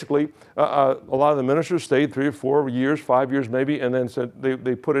 And basically, a lot of the ministers stayed 3 or 4 years, 5 years maybe, and then said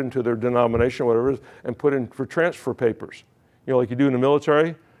they put into their denomination, whatever it is, and put in for transfer papers. Like you do in the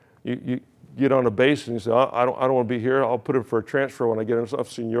military, you get on a base and you say, I don't want to be here. I'll put it for a transfer when I get enough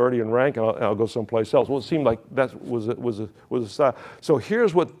seniority and rank, and I'll go someplace else. Well, it seemed like that was a style. So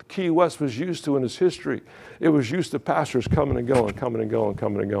here's what Key West was used to in its history. It was used to pastors coming and going, coming and going,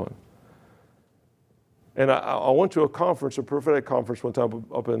 coming and going. And I went to a conference, a prophetic conference one time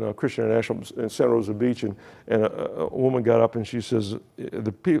up in Christian International in Santa Rosa Beach, and a woman got up and she says,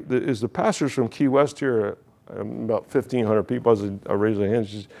 is the pastors from Key West here? About 1,500 people. I raised my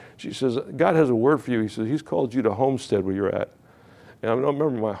hand. She says, God has a word for you. He says, he's called you to Homestead where you're at. And I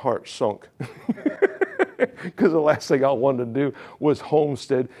remember my heart sunk. Because the last thing I wanted to do was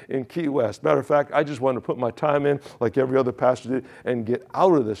Homestead in Key West. Matter of fact, I just wanted to put my time in like every other pastor did and get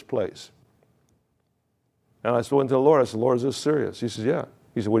out of this place. And I went to the Lord. I said, Lord, is this serious? He said, yeah.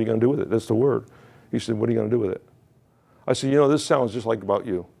 He said, what are you going to do with it? That's the word. He said, what are you going to do with it? I said, this sounds just like about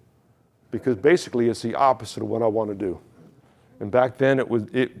you. Because basically it's the opposite of what I want to do. And back then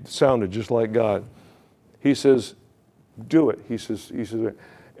it sounded just like God. He says, do it. He says,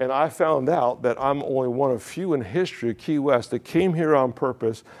 and I found out that I'm only one of few in history of Key West that came here on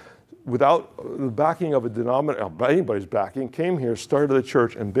purpose without the backing of a denomination, anybody's backing, came here, started a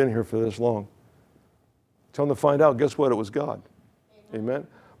church, and been here for this long. Tell them to find out, guess what? It was God. Amen.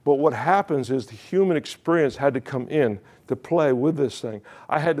 But what happens is the human experience had to come in to play with this thing.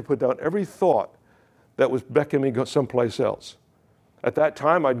 I had to put down every thought that was beckoning me someplace else. At that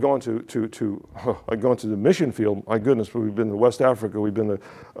time, I'd gone to the mission field. My goodness, we've been to West Africa, we've been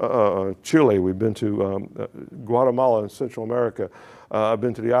to Chile, we've been to Guatemala in Central America. I've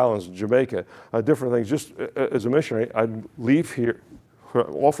been to the islands, Jamaica, different things. Just as a missionary, I'd leave here,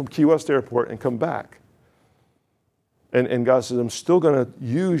 all from Key West Airport, and come back. And God says, I'm still going to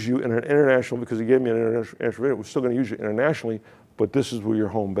use you in an international, because he gave me an international, we're still going to use you internationally, but this is where your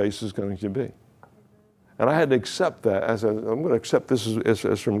home base is going to be. And I had to accept that. I'm going to accept this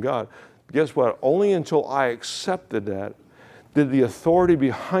as from God. Guess what? Only until I accepted that did the authority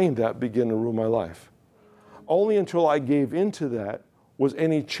behind that begin to rule my life. Only until I gave into that was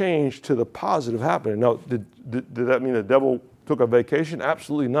any change to the positive happening. Now, did that mean the devil took a vacation?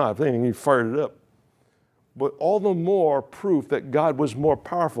 Absolutely not. If anything, he fired it up. But all the more proof that God was more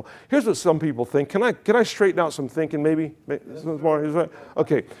powerful. Here's what some people think. Can I straighten out some thinking maybe?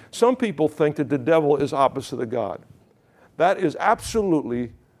 Okay, some people think that the devil is opposite of God. That is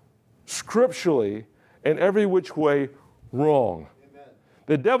absolutely, scripturally, and every which way wrong. Amen.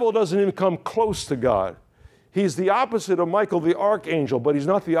 The devil doesn't even come close to God. He's the opposite of Michael the archangel, but he's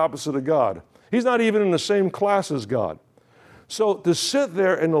not the opposite of God. He's not even in the same class as God. So to sit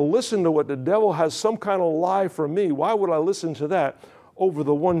there and to listen to what the devil has some kind of lie for me, why would I listen to that over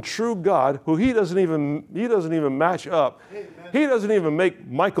the one true God who he doesn't even match up. Amen. He doesn't even make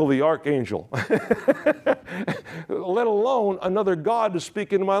Michael the archangel, let alone another God to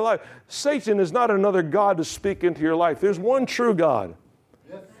speak into my life. Satan is not another God to speak into your life. There's one true God.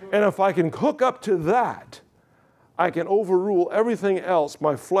 Yes, sir. And if I can hook up to that, I can overrule everything else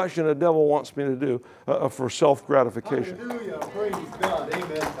my flesh and the devil wants me to do for self-gratification. Hallelujah. Praise God.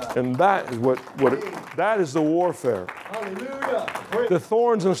 Amen. God. And that is that is the warfare. Hallelujah. Praise The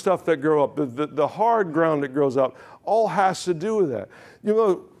thorns and stuff that grow up, the hard ground that grows up, all has to do with that. You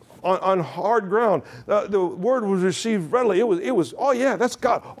know, on hard ground, the word was received readily. It was, oh yeah, that's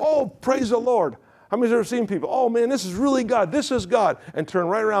God. Oh, praise the Lord. How many have ever seen people, oh man, this is really God, this is God, and turn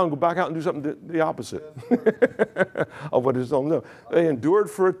right around and go back out and do something the opposite of what is told them. They endured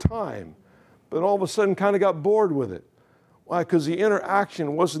for a time, but all of a sudden kind of got bored with it. Why? Because the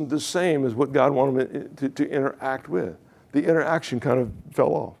interaction wasn't the same as what God wanted them to interact with. The interaction kind of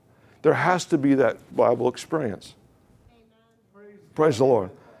fell off. There has to be that Bible experience. Amen. Praise the Lord.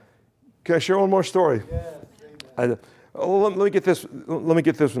 Can I share one more story? Yes. Let me get this. Let me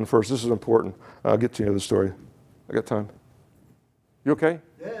get this one first. This is important. I'll get to the other story. I got time. You okay?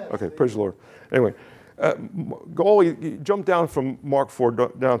 Yes. Okay. Praise the Lord. Anyway, jump down from Mark 4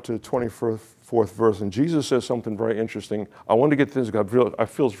 down to the 24th verse, and Jesus says something very interesting. I want to get this. I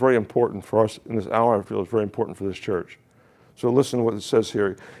feel it's very important for us in this hour. I feel it's very important for this church. So listen to what it says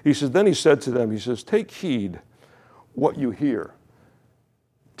here. He says, then he said to them, he says, take heed what you hear.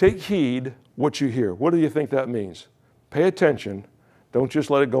 Take heed what you hear. What do you think that means? Pay attention. Don't just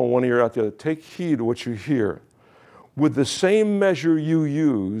let it go in one ear out the other. Take heed to what you hear. With the same measure you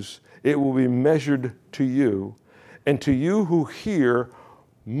use, it will be measured to you. And to you who hear,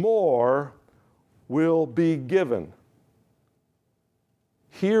 more will be given.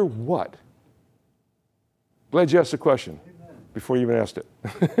 Hear what? Glad you asked the question before you even asked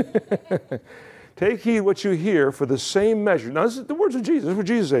it. Take heed what you hear, for the same measure. Now, this is the words of Jesus. This is what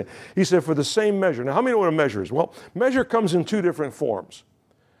Jesus said. He said, for the same measure. Now, how many know what a measure is? Well, measure comes in two different forms.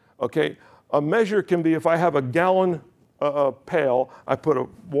 Okay? A measure can be if I have a gallon pail, I put a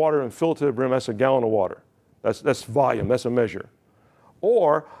water and fill it to the brim, that's a gallon of water. That's volume. That's a measure.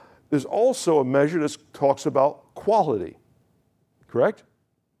 Or there's also a measure that talks about quality. Correct?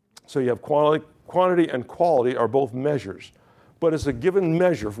 So you have quantity and quality are both measures. But it's a given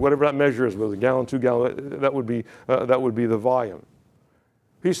measure, whatever that measure is, whether a gallon, 2 gallon, that would be the volume.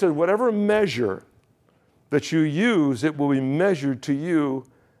 He said, whatever measure that you use, it will be measured to you,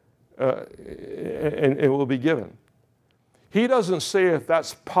 and it will be given. He doesn't say if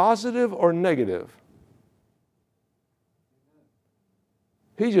that's positive or negative.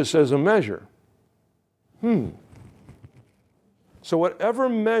 He just says a measure. So whatever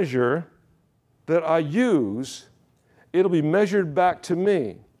measure that I use, it'll be measured back to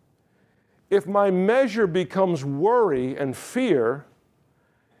me. If my measure becomes worry and fear,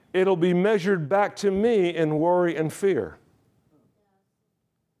 it'll be measured back to me in worry and fear.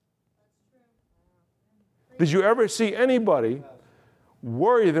 Did you ever see anybody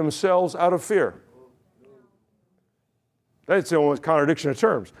worry themselves out of fear? That's almost contradiction of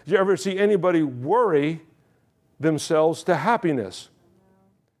terms. Did you ever see anybody worry themselves to happiness?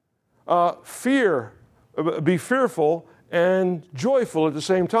 Fear. Be fearful and joyful at the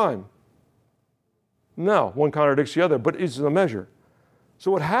same time. No, one contradicts the other, but it's a measure.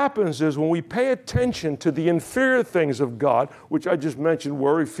 So what happens is when we pay attention to the inferior things of God, which I just mentioned,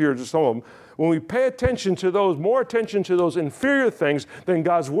 worry, fear, just some of them, when we pay attention to those, more attention to those inferior things than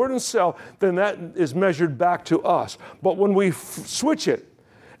God's Word itself, then that is measured back to us. But when we switch it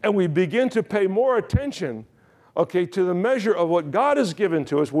and we begin to pay more attention to the measure of what God has given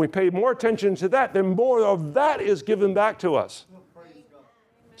to us, when we pay more attention to that, then more of that is given back to us.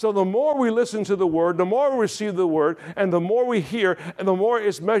 So the more we listen to the Word, the more we receive the Word, and the more we hear, and the more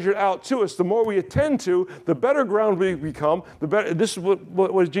it's measured out to us, the more we attend to, the better ground we become, the better. This is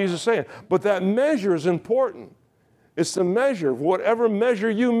what Jesus is saying. But that measure is important. It's the measure. Whatever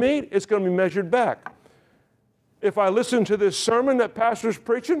measure you meet, it's going to be measured back. If I listen to this sermon that pastor's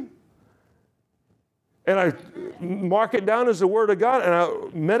preaching, and I mark it down as the Word of God, and I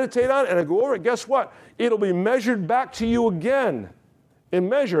meditate on it, and I go over it, guess what? It'll be measured back to you again in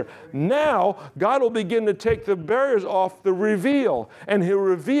measure. Now, God will begin to take the barriers off the reveal, and He'll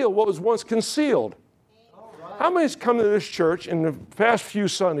reveal what was once concealed. Right. How many has come to this church in the past few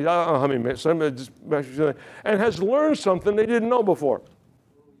Sundays, I don't know how many, Sundays, and has learned something they didn't know before?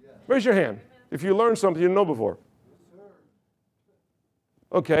 Raise your hand if you learned something you didn't know before.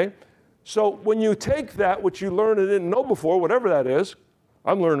 Okay. So when you take that, which you learned and didn't know before, whatever that is,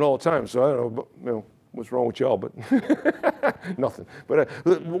 I'm learning all the time, so I don't know what's wrong with y'all, but nothing. But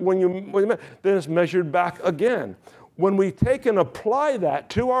then it's measured back again. When we take and apply that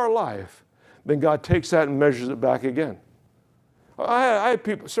to our life, then God takes that and measures it back again. I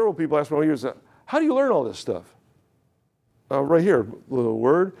had several people ask me over the years, how do you learn all this stuff? right here, the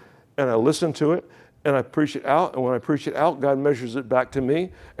word, and I listen to it, and I preach it out. And when I preach it out, God measures it back to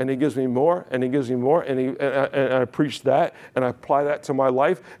me, and He gives me more, and He gives me more, and I preach that, and I apply that to my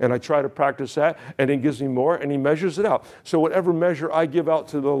life, and I try to practice that, and He gives me more, and He measures it out. So whatever measure I give out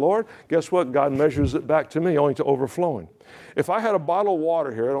to the Lord, guess what? God measures it back to me, only to overflowing. If I had a bottle of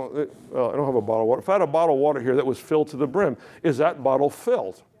water here, I don't have a bottle of water. If I had a bottle of water here that was filled to the brim, is that bottle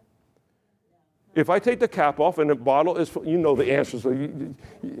filled? If I take the cap off and the bottle is, you know the answer, so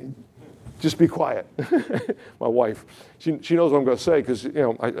just be quiet. My wife, she knows what I'm going to say because,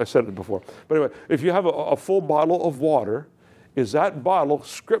 I said it before. But anyway, if you have a full bottle of water, is that bottle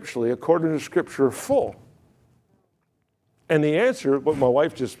scripturally, according to Scripture, full? And the answer, what my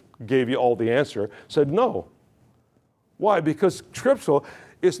wife just gave you all the answer, said no. Why? Because scriptural,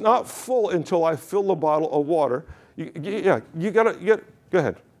 it's not full until I fill the bottle of water. You got to, go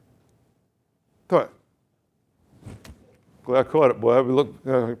ahead. Go ahead. Glad I caught it, boy.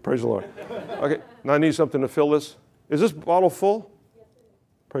 Look, praise the Lord. Okay, now I need something to fill this. Is this bottle full?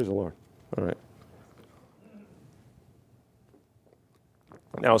 Praise the Lord. All right.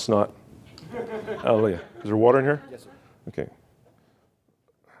 Now it's not. Hallelujah. Is there water in here? Yes, sir. Okay.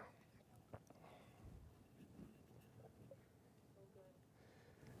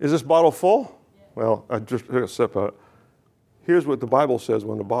 Is this bottle full? Well, I just took a sip of it. Here's what the Bible says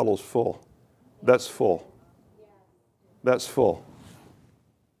when the bottle is full. That's full. That's full.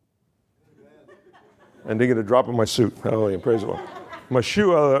 And didn't get a drop in my suit. Hallelujah. Praise the Lord. My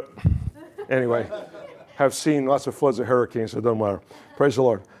shoe, anyway, have seen lots of floods and hurricanes, so it doesn't matter. Praise the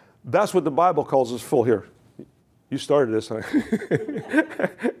Lord. That's what the Bible calls us full here. You started this, huh?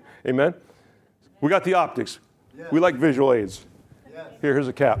 Amen? We got the optics. Yes. We like visual aids. Yes. Here's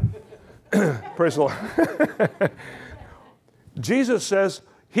a cap. Praise the Lord. Jesus says,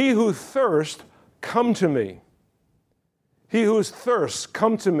 "He who thirsts, come to me. He who thirsts,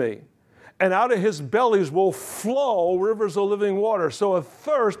 come to me. And out of his bellies will flow rivers of living water." So a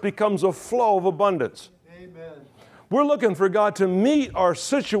thirst becomes a flow of abundance. Amen. We're looking for God to meet our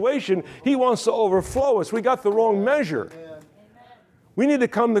situation. He wants to overflow us. We got the wrong measure. Amen. We need to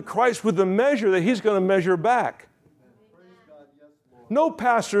come to Christ with the measure that He's going to measure back. Praise God. Yes, Lord. No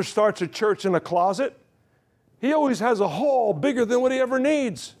pastor starts a church in a closet. He always has a hall bigger than what he ever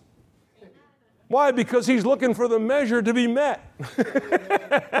needs. Why? Because he's looking for the measure to be met.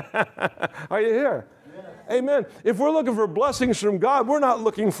 Are you here? Yes. Amen. If we're looking for blessings from God, we're not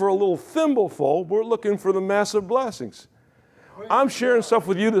looking for a little thimbleful. We're looking for the massive blessings. I'm sharing stuff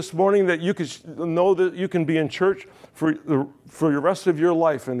with you this morning that you can know that you can be in church for the rest of your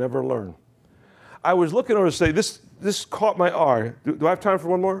life and never learn. I was looking over to say, this caught my eye. Do I have time for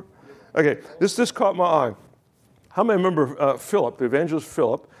one more? Okay, this caught my eye. How many remember Philip, the evangelist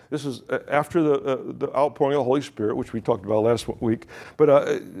Philip? This is after the outpouring of the Holy Spirit, which we talked about last week.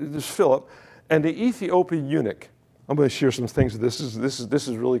 But this Philip and the Ethiopian eunuch. I'm going to share some things. This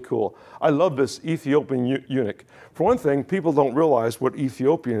is really cool. I love this Ethiopian eunuch. For one thing, people don't realize what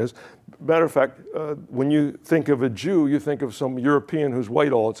Ethiopian is. Matter of fact, when you think of a Jew, you think of some European who's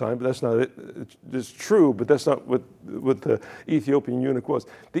white all the time, but that's not it. It's true, but that's not what the Ethiopian eunuch was.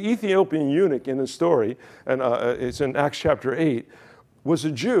 The Ethiopian eunuch in the story, and it's in Acts chapter 8, was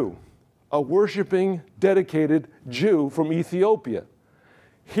a Jew, a worshiping, dedicated Jew from Ethiopia.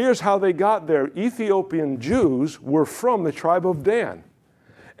 Here's how they got there. Ethiopian Jews were from the tribe of Dan.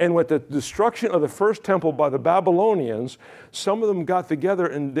 And with the destruction of the first temple by the Babylonians, some of them got together,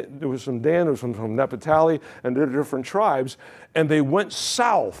 and there was some Dan, there was some from Naphtali, and there were different tribes, and they went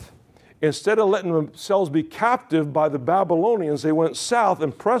south. Instead of letting themselves be captive by the Babylonians, they went south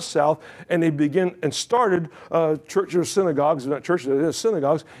and pressed south, and they began and started churches or synagogues, not churches,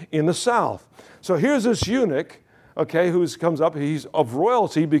 synagogues in the south. So here's this eunuch, okay, who comes up. He's of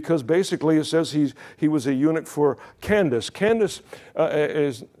royalty because basically it says he was a eunuch for Candace. Candace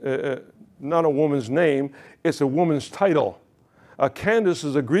is not a woman's name, it's a woman's title. Candace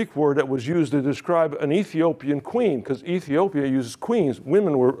is a Greek word that was used to describe an Ethiopian queen, because Ethiopia uses queens.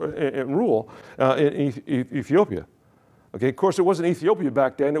 Women were in rule in Ethiopia. Okay, of course, it wasn't Ethiopia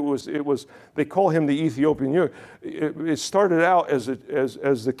back then. It was. They call him the Ethiopian eunuch. It started out as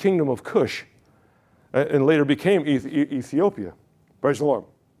the kingdom of Cush, and later became Ethiopia. Praise the Lord.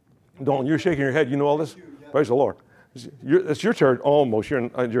 Don't, you're shaking your head. You know all this? Praise the Lord. It's your turn, almost. You're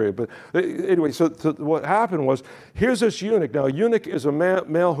in Nigeria. But anyway, so what happened was, here's this eunuch. Now, a eunuch is a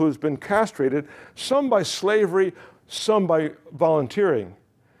male who's been castrated, some by slavery, some by volunteering.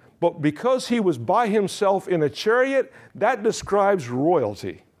 But because he was by himself in a chariot, that describes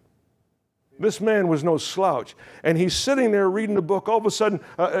royalty. This man was no slouch. And he's sitting there reading the book, all of a sudden,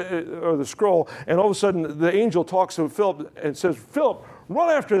 or the scroll, and all of a sudden the angel talks to Philip and says, Philip, run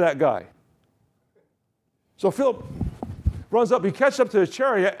after that guy. So Philip runs up, he catches up to the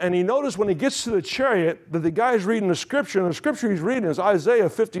chariot, and he noticed when he gets to the chariot that the guy's reading the scripture, and the scripture he's reading is Isaiah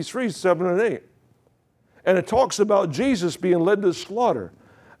 53, 7 and 8. And it talks about Jesus being led to slaughter,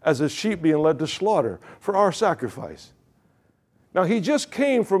 as a sheep being led to slaughter for our sacrifice. Now, he just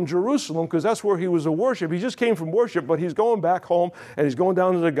came from Jerusalem because that's where he was a worship. He just came from worship, but he's going back home and he's going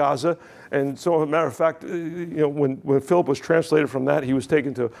down to Gaza. And so, as a matter of fact, when Philip was translated from that, he was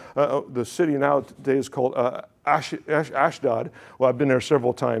taken to the city nowadays called Ashdod. Well, I've been there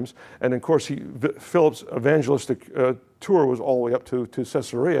several times. And of course, Philip's evangelistic tour was all the way up to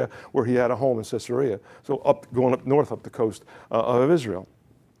Caesarea, where he had a home in Caesarea. So going up north up the coast of Israel.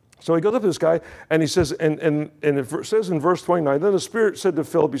 So he goes up to this guy, and he says, and it says in verse 29, then the Spirit said to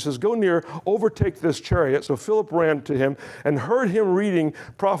Philip, he says, go near, overtake this chariot. So Philip ran to him and heard him reading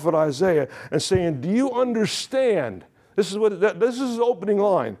prophet Isaiah and saying, do you understand? This is his opening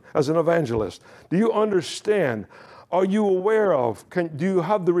line as an evangelist. Do you understand? Are you aware of? Do you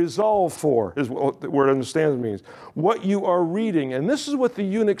have the resolve for, is what the word understand means, what you are reading? And this is what the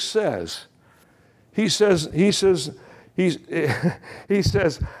eunuch says. He says,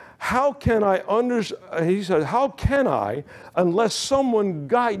 how can I he said, how can I unless someone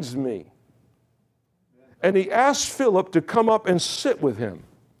guides me? And he asked Philip to come up and sit with him.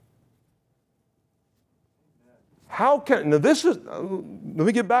 Now this is, let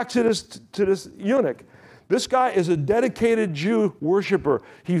me get back to this eunuch. This guy is a dedicated Jew worshiper.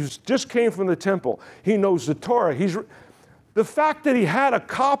 He just came from the temple. He knows the Torah. The fact that he had a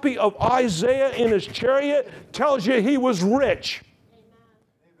copy of Isaiah in his chariot tells you he was rich.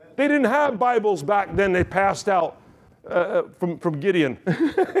 They didn't have Bibles back then. They passed out from Gideon,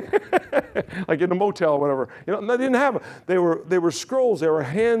 like in a motel or whatever. They didn't have them. They were scrolls. They were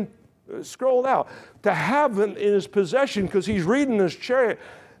hand scrolled out. To have them in his possession, because he's reading this chariot,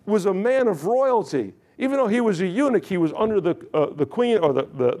 was a man of royalty. Even though he was a eunuch, he was under the queen, or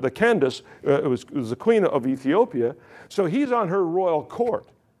the Candace. It was the queen of Ethiopia. So he's on her royal court.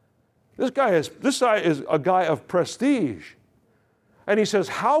 This guy is a guy of prestige. And he says,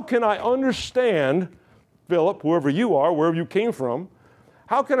 how can I understand, Philip, whoever you are, wherever you came from,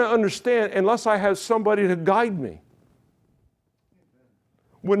 how can I understand unless I have somebody to guide me?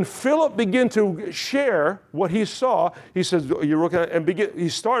 When Philip began to share what he saw, he says, you're looking at, and he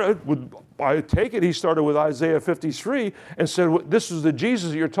started with, I take it, he started with Isaiah 53 and said, this is the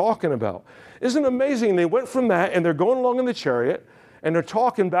Jesus you're talking about. Isn't it amazing? They went from that, and they're going along in the chariot, and they're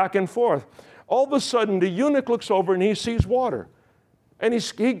talking back and forth. All of a sudden, the eunuch looks over and he sees water. And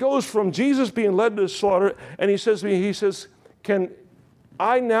he goes from Jesus being led to slaughter, and he says to me, can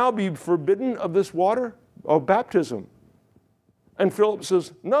I now be forbidden of this water of baptism? And Philip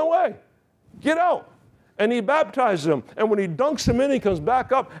says, no way, get out. And he baptizes him. And when he dunks him in, he comes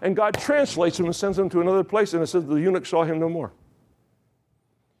back up, and God translates him and sends him to another place, and it says the eunuch saw him no more.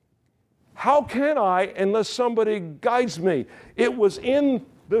 How can I unless somebody guides me? It was in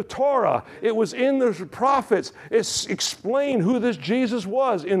the Torah. It was in the prophets. It's explained who this Jesus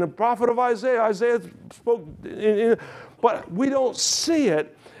was in the prophet of Isaiah. Isaiah spoke, but we don't see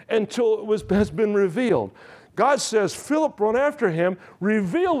it until it has been revealed. God says, Philip, run after him,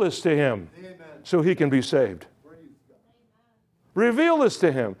 reveal this to him. Amen. So he can be saved. Reveal this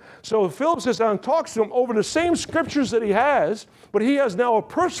to him. So Philip sits down and talks to him over the same scriptures that he has, but he has now a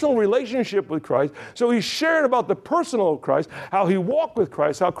personal relationship with Christ. So he's sharing about the personal of Christ, how he walked with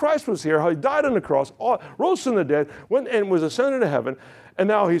Christ, how Christ was here, how he died on the cross, rose from the dead, went and was ascended to heaven. And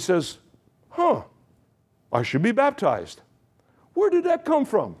now he says, I should be baptized. Where did that come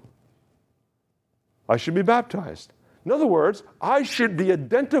from? I should be baptized. In other words, I should be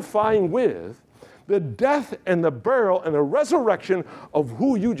identifying with the death and the burial and the resurrection of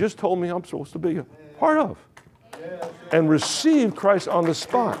who you just told me I'm supposed to be a part of. And receive Christ on the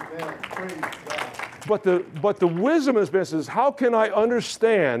spot. But the wisdom of this business is, how can I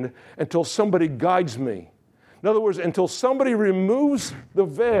understand until somebody guides me? In other words, until somebody removes the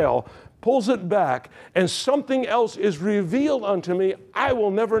veil, pulls it back, and something else is revealed unto me, I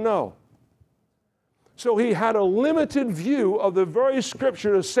will never know. So he had a limited view of the very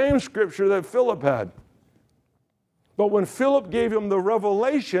scripture, the same scripture that Philip had. But when Philip gave him the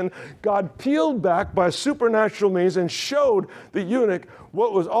revelation, God peeled back by supernatural means and showed the eunuch what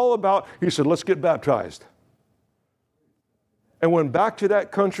it was all about. He said, let's get baptized. And went back to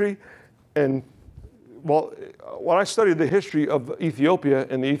that country. And, well, when I studied the history of Ethiopia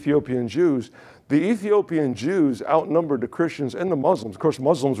and the Ethiopian Jews, The Ethiopian Jews outnumbered the Christians and the Muslims. Of course,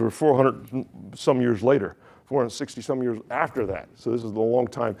 Muslims were 400 some years later, 460 some years after that. So this is a long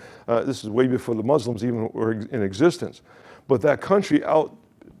time. This is way before the Muslims even were in existence. But that country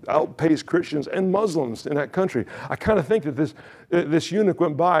outpaced Christians and Muslims in that country. I kind of think that this eunuch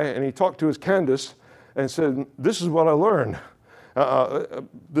went by and he talked to his Candace and said, "This is what I learned."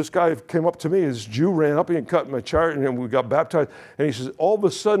 This guy came up to me, this Jew ran up and cut my chart, and we got baptized. And he says, all of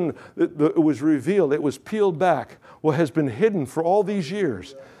a sudden, it was revealed, it was peeled back. What has been hidden for all these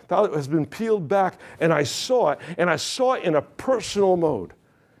years, that has been peeled back, and I saw it, and I saw it in a personal mode.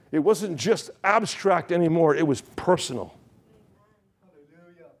 It wasn't just abstract anymore, it was personal.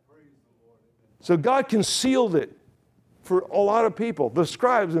 So God concealed it for a lot of people. The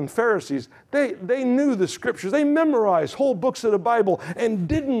scribes and Pharisees, they knew the scriptures. They memorized whole books of the Bible and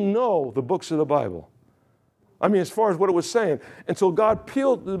didn't know the books of the Bible. I mean, as far as what it was saying, until God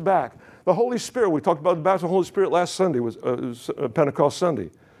peeled it back. The Holy Spirit, we talked about the baptism of the Holy Spirit last Sunday, was Pentecost Sunday.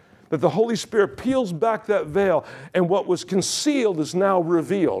 That the Holy Spirit peels back that veil, and what was concealed is now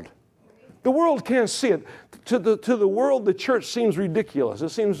revealed. The world can't see it. To the world, the church seems ridiculous. It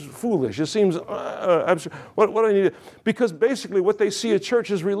seems foolish. It seems absurd. What I need, because basically what they see at church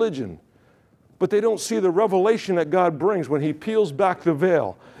is religion. But they don't see the revelation that God brings when He peels back the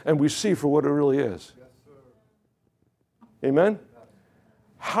veil and we see for what it really is. Amen?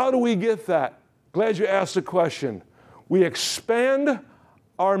 How do we get that? Glad you asked the question. We expand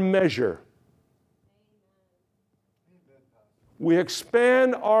our measure. We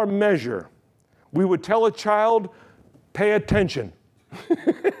expand our measure. We would tell a child, pay attention.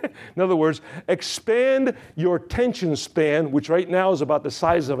 In other words, expand your attention span, which right now is about the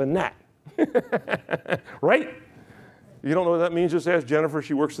size of a gnat. Right? You don't know what that means? Just ask Jennifer.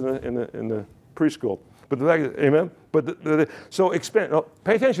 She works in the preschool. But the fact is, amen? But so expand. Oh,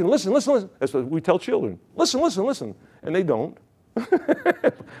 pay attention. Listen. That's what we tell children. Listen. And they don't.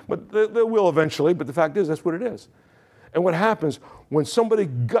 But they will eventually. But the fact is, that's what it is. And what happens when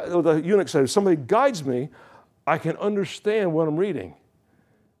the eunuch says, somebody guides me, I can understand what I'm reading.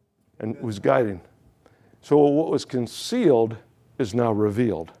 And it was guiding. So what was concealed is now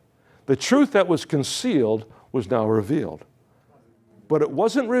revealed. The truth that was concealed was now revealed. But it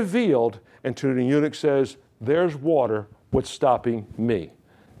wasn't revealed until the eunuch says, there's water, what's stopping me?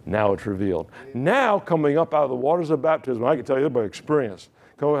 Now it's revealed. Now coming up out of the waters of baptism, I can tell you by experience,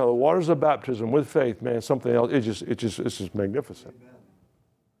 coming out of the waters of baptism with faith, man, something else, it's just magnificent. Amen.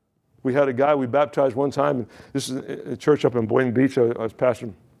 We had a guy we baptized one time, and this is a church up in Boynton Beach, I was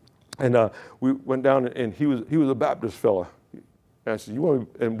pastoring, and we went down, and he was a Baptist fella. And I said,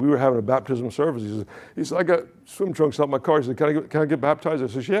 and we were having a baptism service. He said, I got swim trunks out my car. He said, can I get baptized? I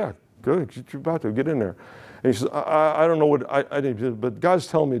said, yeah, good, you're about to get in there. And he says, I don't know what I did, but God's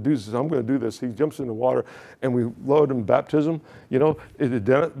telling me to do this. I'm going to do this. He jumps in the water, and we load him in baptism,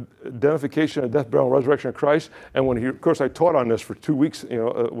 identification of death, burial, and resurrection of Christ. And when of course, I taught on this for 2 weeks,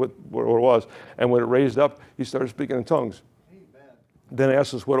 what it was. And when it raised up, he started speaking in tongues. Then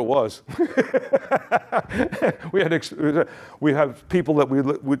asked us what it was. we have people that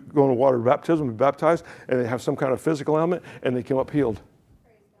would go in the water baptism, be baptized, and they have some kind of physical ailment, and they came up healed.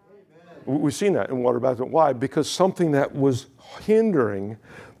 We've seen that in water baptism. Why? Because something that was hindering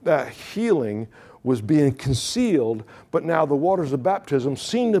that healing was being concealed, but now the waters of baptism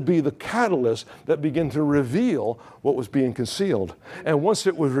seem to be the catalyst that began to reveal what was being concealed. And once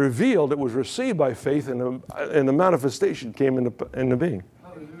it was revealed, it was received by faith, and the manifestation came into being.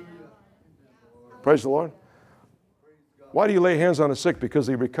 Hallelujah. Praise the Lord. Why do you lay hands on the sick? Because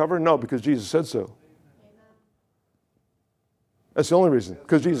they recover? No, because Jesus said so. That's the only reason,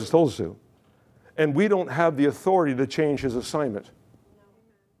 because Jesus told us to. And we don't have the authority to change His assignment.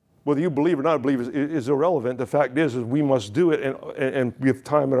 Whether you believe or not believe is irrelevant. The fact is we must do it, and we have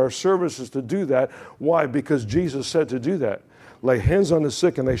time at our services to do that. Why? Because Jesus said to do that. Lay hands on the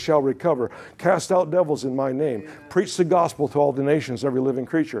sick and they shall recover. Cast out devils in my name. Preach the gospel to all the nations, every living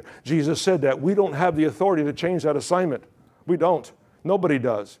creature. Jesus said that. We don't have the authority to change that assignment. We don't. Nobody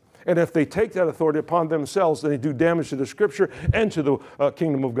does. And if they take that authority upon themselves, then they do damage to the Scripture and to the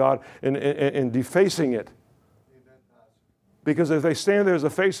kingdom of God in defacing it. Because if they stand there as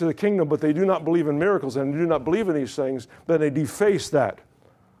the face of the kingdom, but they do not believe in miracles and do not believe in these things, then they deface that.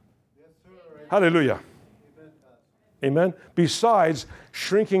 Yes, sir. Hallelujah. Amen. Besides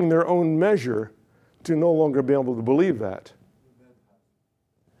shrinking their own measure to no longer be able to believe that.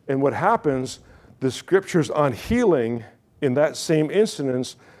 And what happens, the Scriptures on healing in that same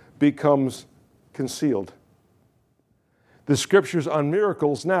instance becomes concealed. The Scriptures on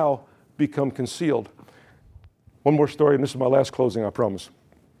miracles now become concealed. One more story, and this is my last closing, I promise.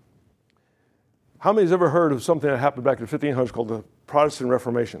 How many has ever heard of something that happened back in the 1500s called the Protestant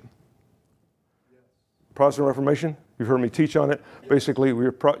Reformation? Protestant Reformation? You've heard me teach on it. Basically,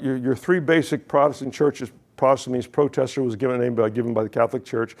 your three basic Protestant churches. Protestant means protester, was given a name given by the Catholic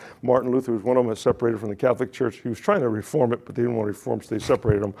Church. Martin Luther was one of them that separated from the Catholic Church. He was trying to reform it, but they didn't want to reform, so they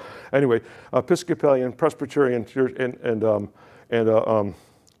separated them. Anyway, Episcopalian, Presbyterian Church, and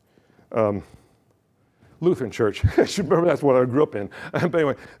Lutheran Church. I should remember that's what I grew up in. But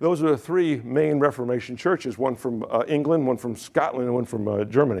anyway, those are the three main Reformation churches, one from England, one from Scotland, and one from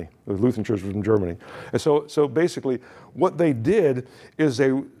Germany. The Lutheran Church was from Germany. And so basically what they did is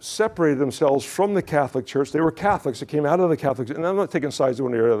they separated themselves from the Catholic Church. They were Catholics that came out of the Catholic Church. And I'm not taking sides of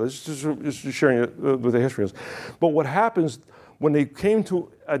one or the other. Just sharing it with the history. But what happens when they came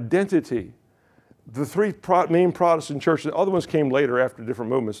to identity, the three main Protestant churches, the other ones came later after different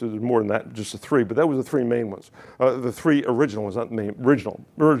movements. There's more than that, just the three, but that was the three main ones. The three original ones, not the main,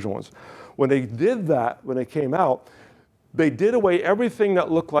 original ones. When they did that, when they came out, they did away everything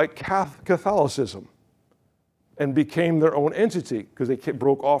that looked like Catholicism and became their own entity because they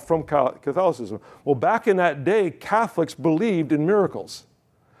broke off from Catholicism. Well, back in that day, Catholics believed in miracles.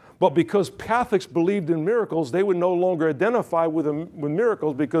 But because Catholics believed in miracles, they would no longer identify with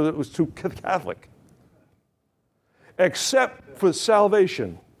miracles because it was too Catholic. Except for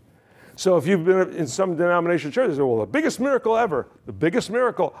salvation. So if you've been in some denomination church, they say, well, the biggest miracle ever. The biggest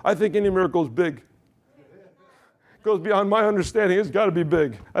miracle. I think any miracle is big. It goes beyond my understanding. It's got to be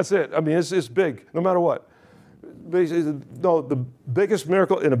big. That's it. I mean, it's big, no matter what. No, the biggest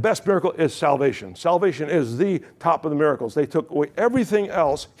miracle and the best miracle is salvation. Salvation is the top of the miracles. They took away everything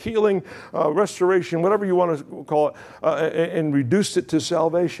else, healing, restoration, whatever you want to call it, and reduced it to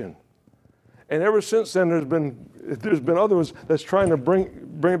salvation. And ever since then, there's been other ones that's trying to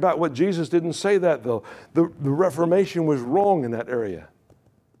bring about what Jesus didn't say that, though. The Reformation was wrong in that area.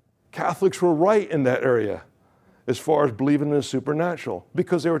 Catholics were right in that area as far as believing in the supernatural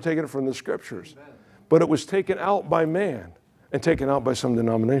because they were taking it from the Scriptures. Amen. But it was taken out by man and taken out by some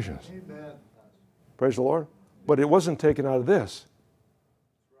denominations. Amen. Praise the Lord. But it wasn't taken out of this.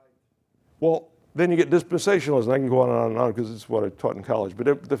 Well, then you get dispensationalism. I can go on and on because it's what I taught in college.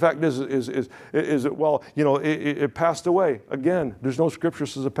 But the fact is well, you know, it passed away. Again, there's no scripture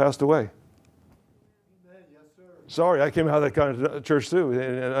says it passed away. Amen. Yes, sir. Sorry, I came out of that kind of church too,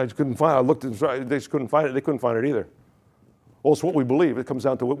 and I couldn't find it. I looked, they just couldn't find it. They couldn't find it either. Well, it's what we believe. It comes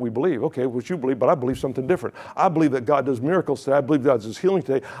down to what we believe. Okay, what you believe, but I believe something different. I believe that God does miracles today. I believe God does healing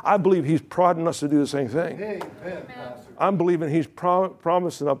today. I believe He's prodding us to do the same thing. Amen, Pastor. I'm believing He's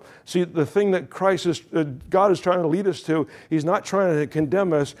promising up. See, the thing that God is trying to lead us to, He's not trying to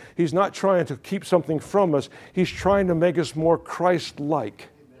condemn us. He's not trying to keep something from us. He's trying to make us more Christ-like.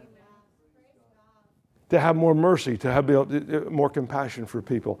 To have more mercy, to have more compassion for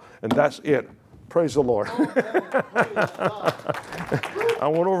people. And that's it. Praise the Lord. I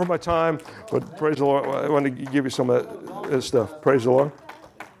went over my time, but praise the Lord. I want to give you some of that stuff. Praise the Lord.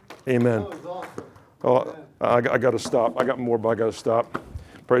 Amen. Oh, I got to stop. I got more, but I got to stop.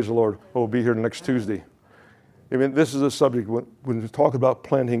 Praise the Lord. We'll be here next Tuesday. I mean, this is a subject when we talk about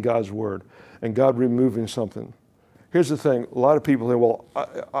planting God's word and God removing something. Here's the thing. A lot of people say, well,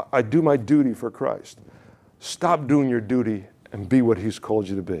 I do my duty for Christ. Stop doing your duty and be what He's called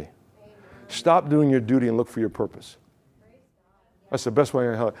you to be. Stop doing your duty and look for your purpose. That's the best way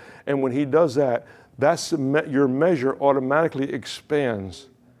I can help. And when He does that, your measure automatically expands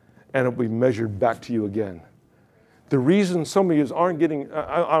and it will be measured back to you again. The reason some of you aren't getting,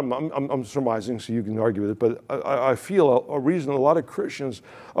 I'm surmising so you can argue with it, but I feel a reason a lot of Christians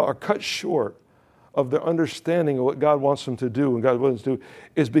are cut short of their understanding of what God wants them to do and God wants them to do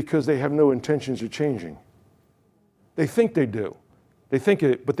is because they have no intentions of changing. They think they do. They think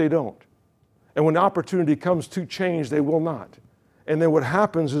it, but they don't. And when the opportunity comes to change, they will not. And then what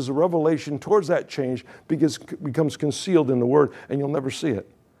happens is the revelation towards that change becomes concealed in the Word, and you'll never see it.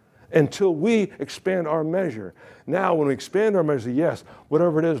 Until we expand our measure. Now, when we expand our measure, yes,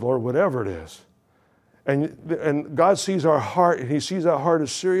 whatever it is, Lord, whatever it is. And God sees our heart, and He sees our heart is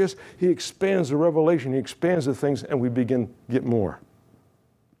serious. He expands the revelation. He expands the things, and we begin to get more.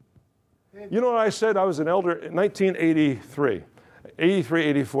 You know what I said? I was an elder in 1983. 83,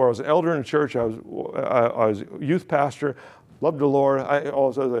 84, I was an elder in the church. I was a youth pastor, loved the Lord.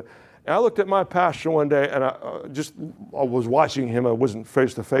 And I looked at my pastor one day, and I was watching him. I wasn't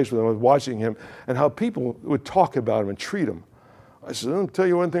face to face with him. I was watching him and how people would talk about him and treat him. I said, "I'll tell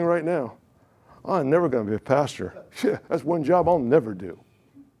you one thing right now. I'm never going to be a pastor. That's one job I'll never do."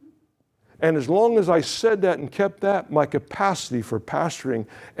 And as long as I said that and kept that, my capacity for pastoring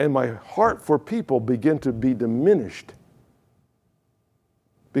and my heart for people began to be diminished.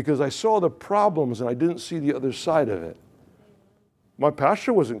 because I saw the problems and I didn't see the other side of it. My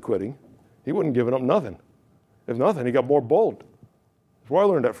pastor wasn't quitting. He wasn't giving up nothing. If nothing, he got more bold. That's where I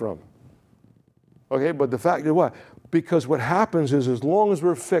learned that from. Okay, but the fact is what? Because what happens is as long as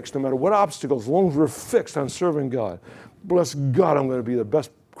we're fixed, no matter what obstacles, as long as we're fixed on serving God, bless God, I'm going to be the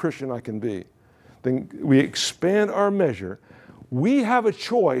best Christian I can be. Then we expand our measure. We have a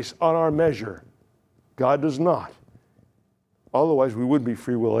choice on our measure. God does not. Otherwise, we would be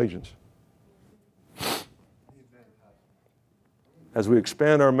free will agents. As we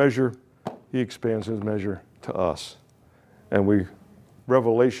expand our measure, He expands His measure to us. And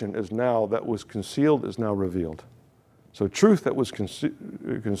revelation is now, that was concealed is now revealed. So truth that was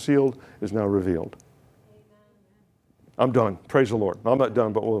concealed is now revealed. I'm done. Praise the Lord. I'm not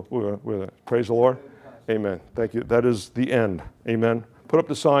done, but we're praise the Lord. Amen. Thank you. That is the end. Amen. Put up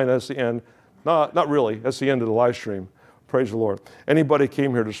the sign. That's the end. Not really. That's the end of the live stream. Praise the Lord. Anybody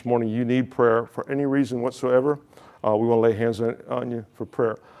came here this morning, you need prayer for any reason whatsoever, we want to lay hands on you for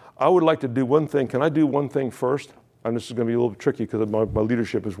prayer. I would like to do one thing. Can I do one thing first? And this is going to be a little tricky because my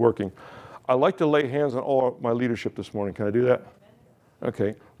leadership is working. I'd like to lay hands on all my leadership this morning. Can I do that?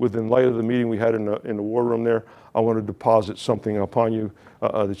 Okay. Within light of the meeting we had in the war room there, I want to deposit something upon you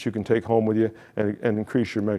that you can take home with you and increase your measure.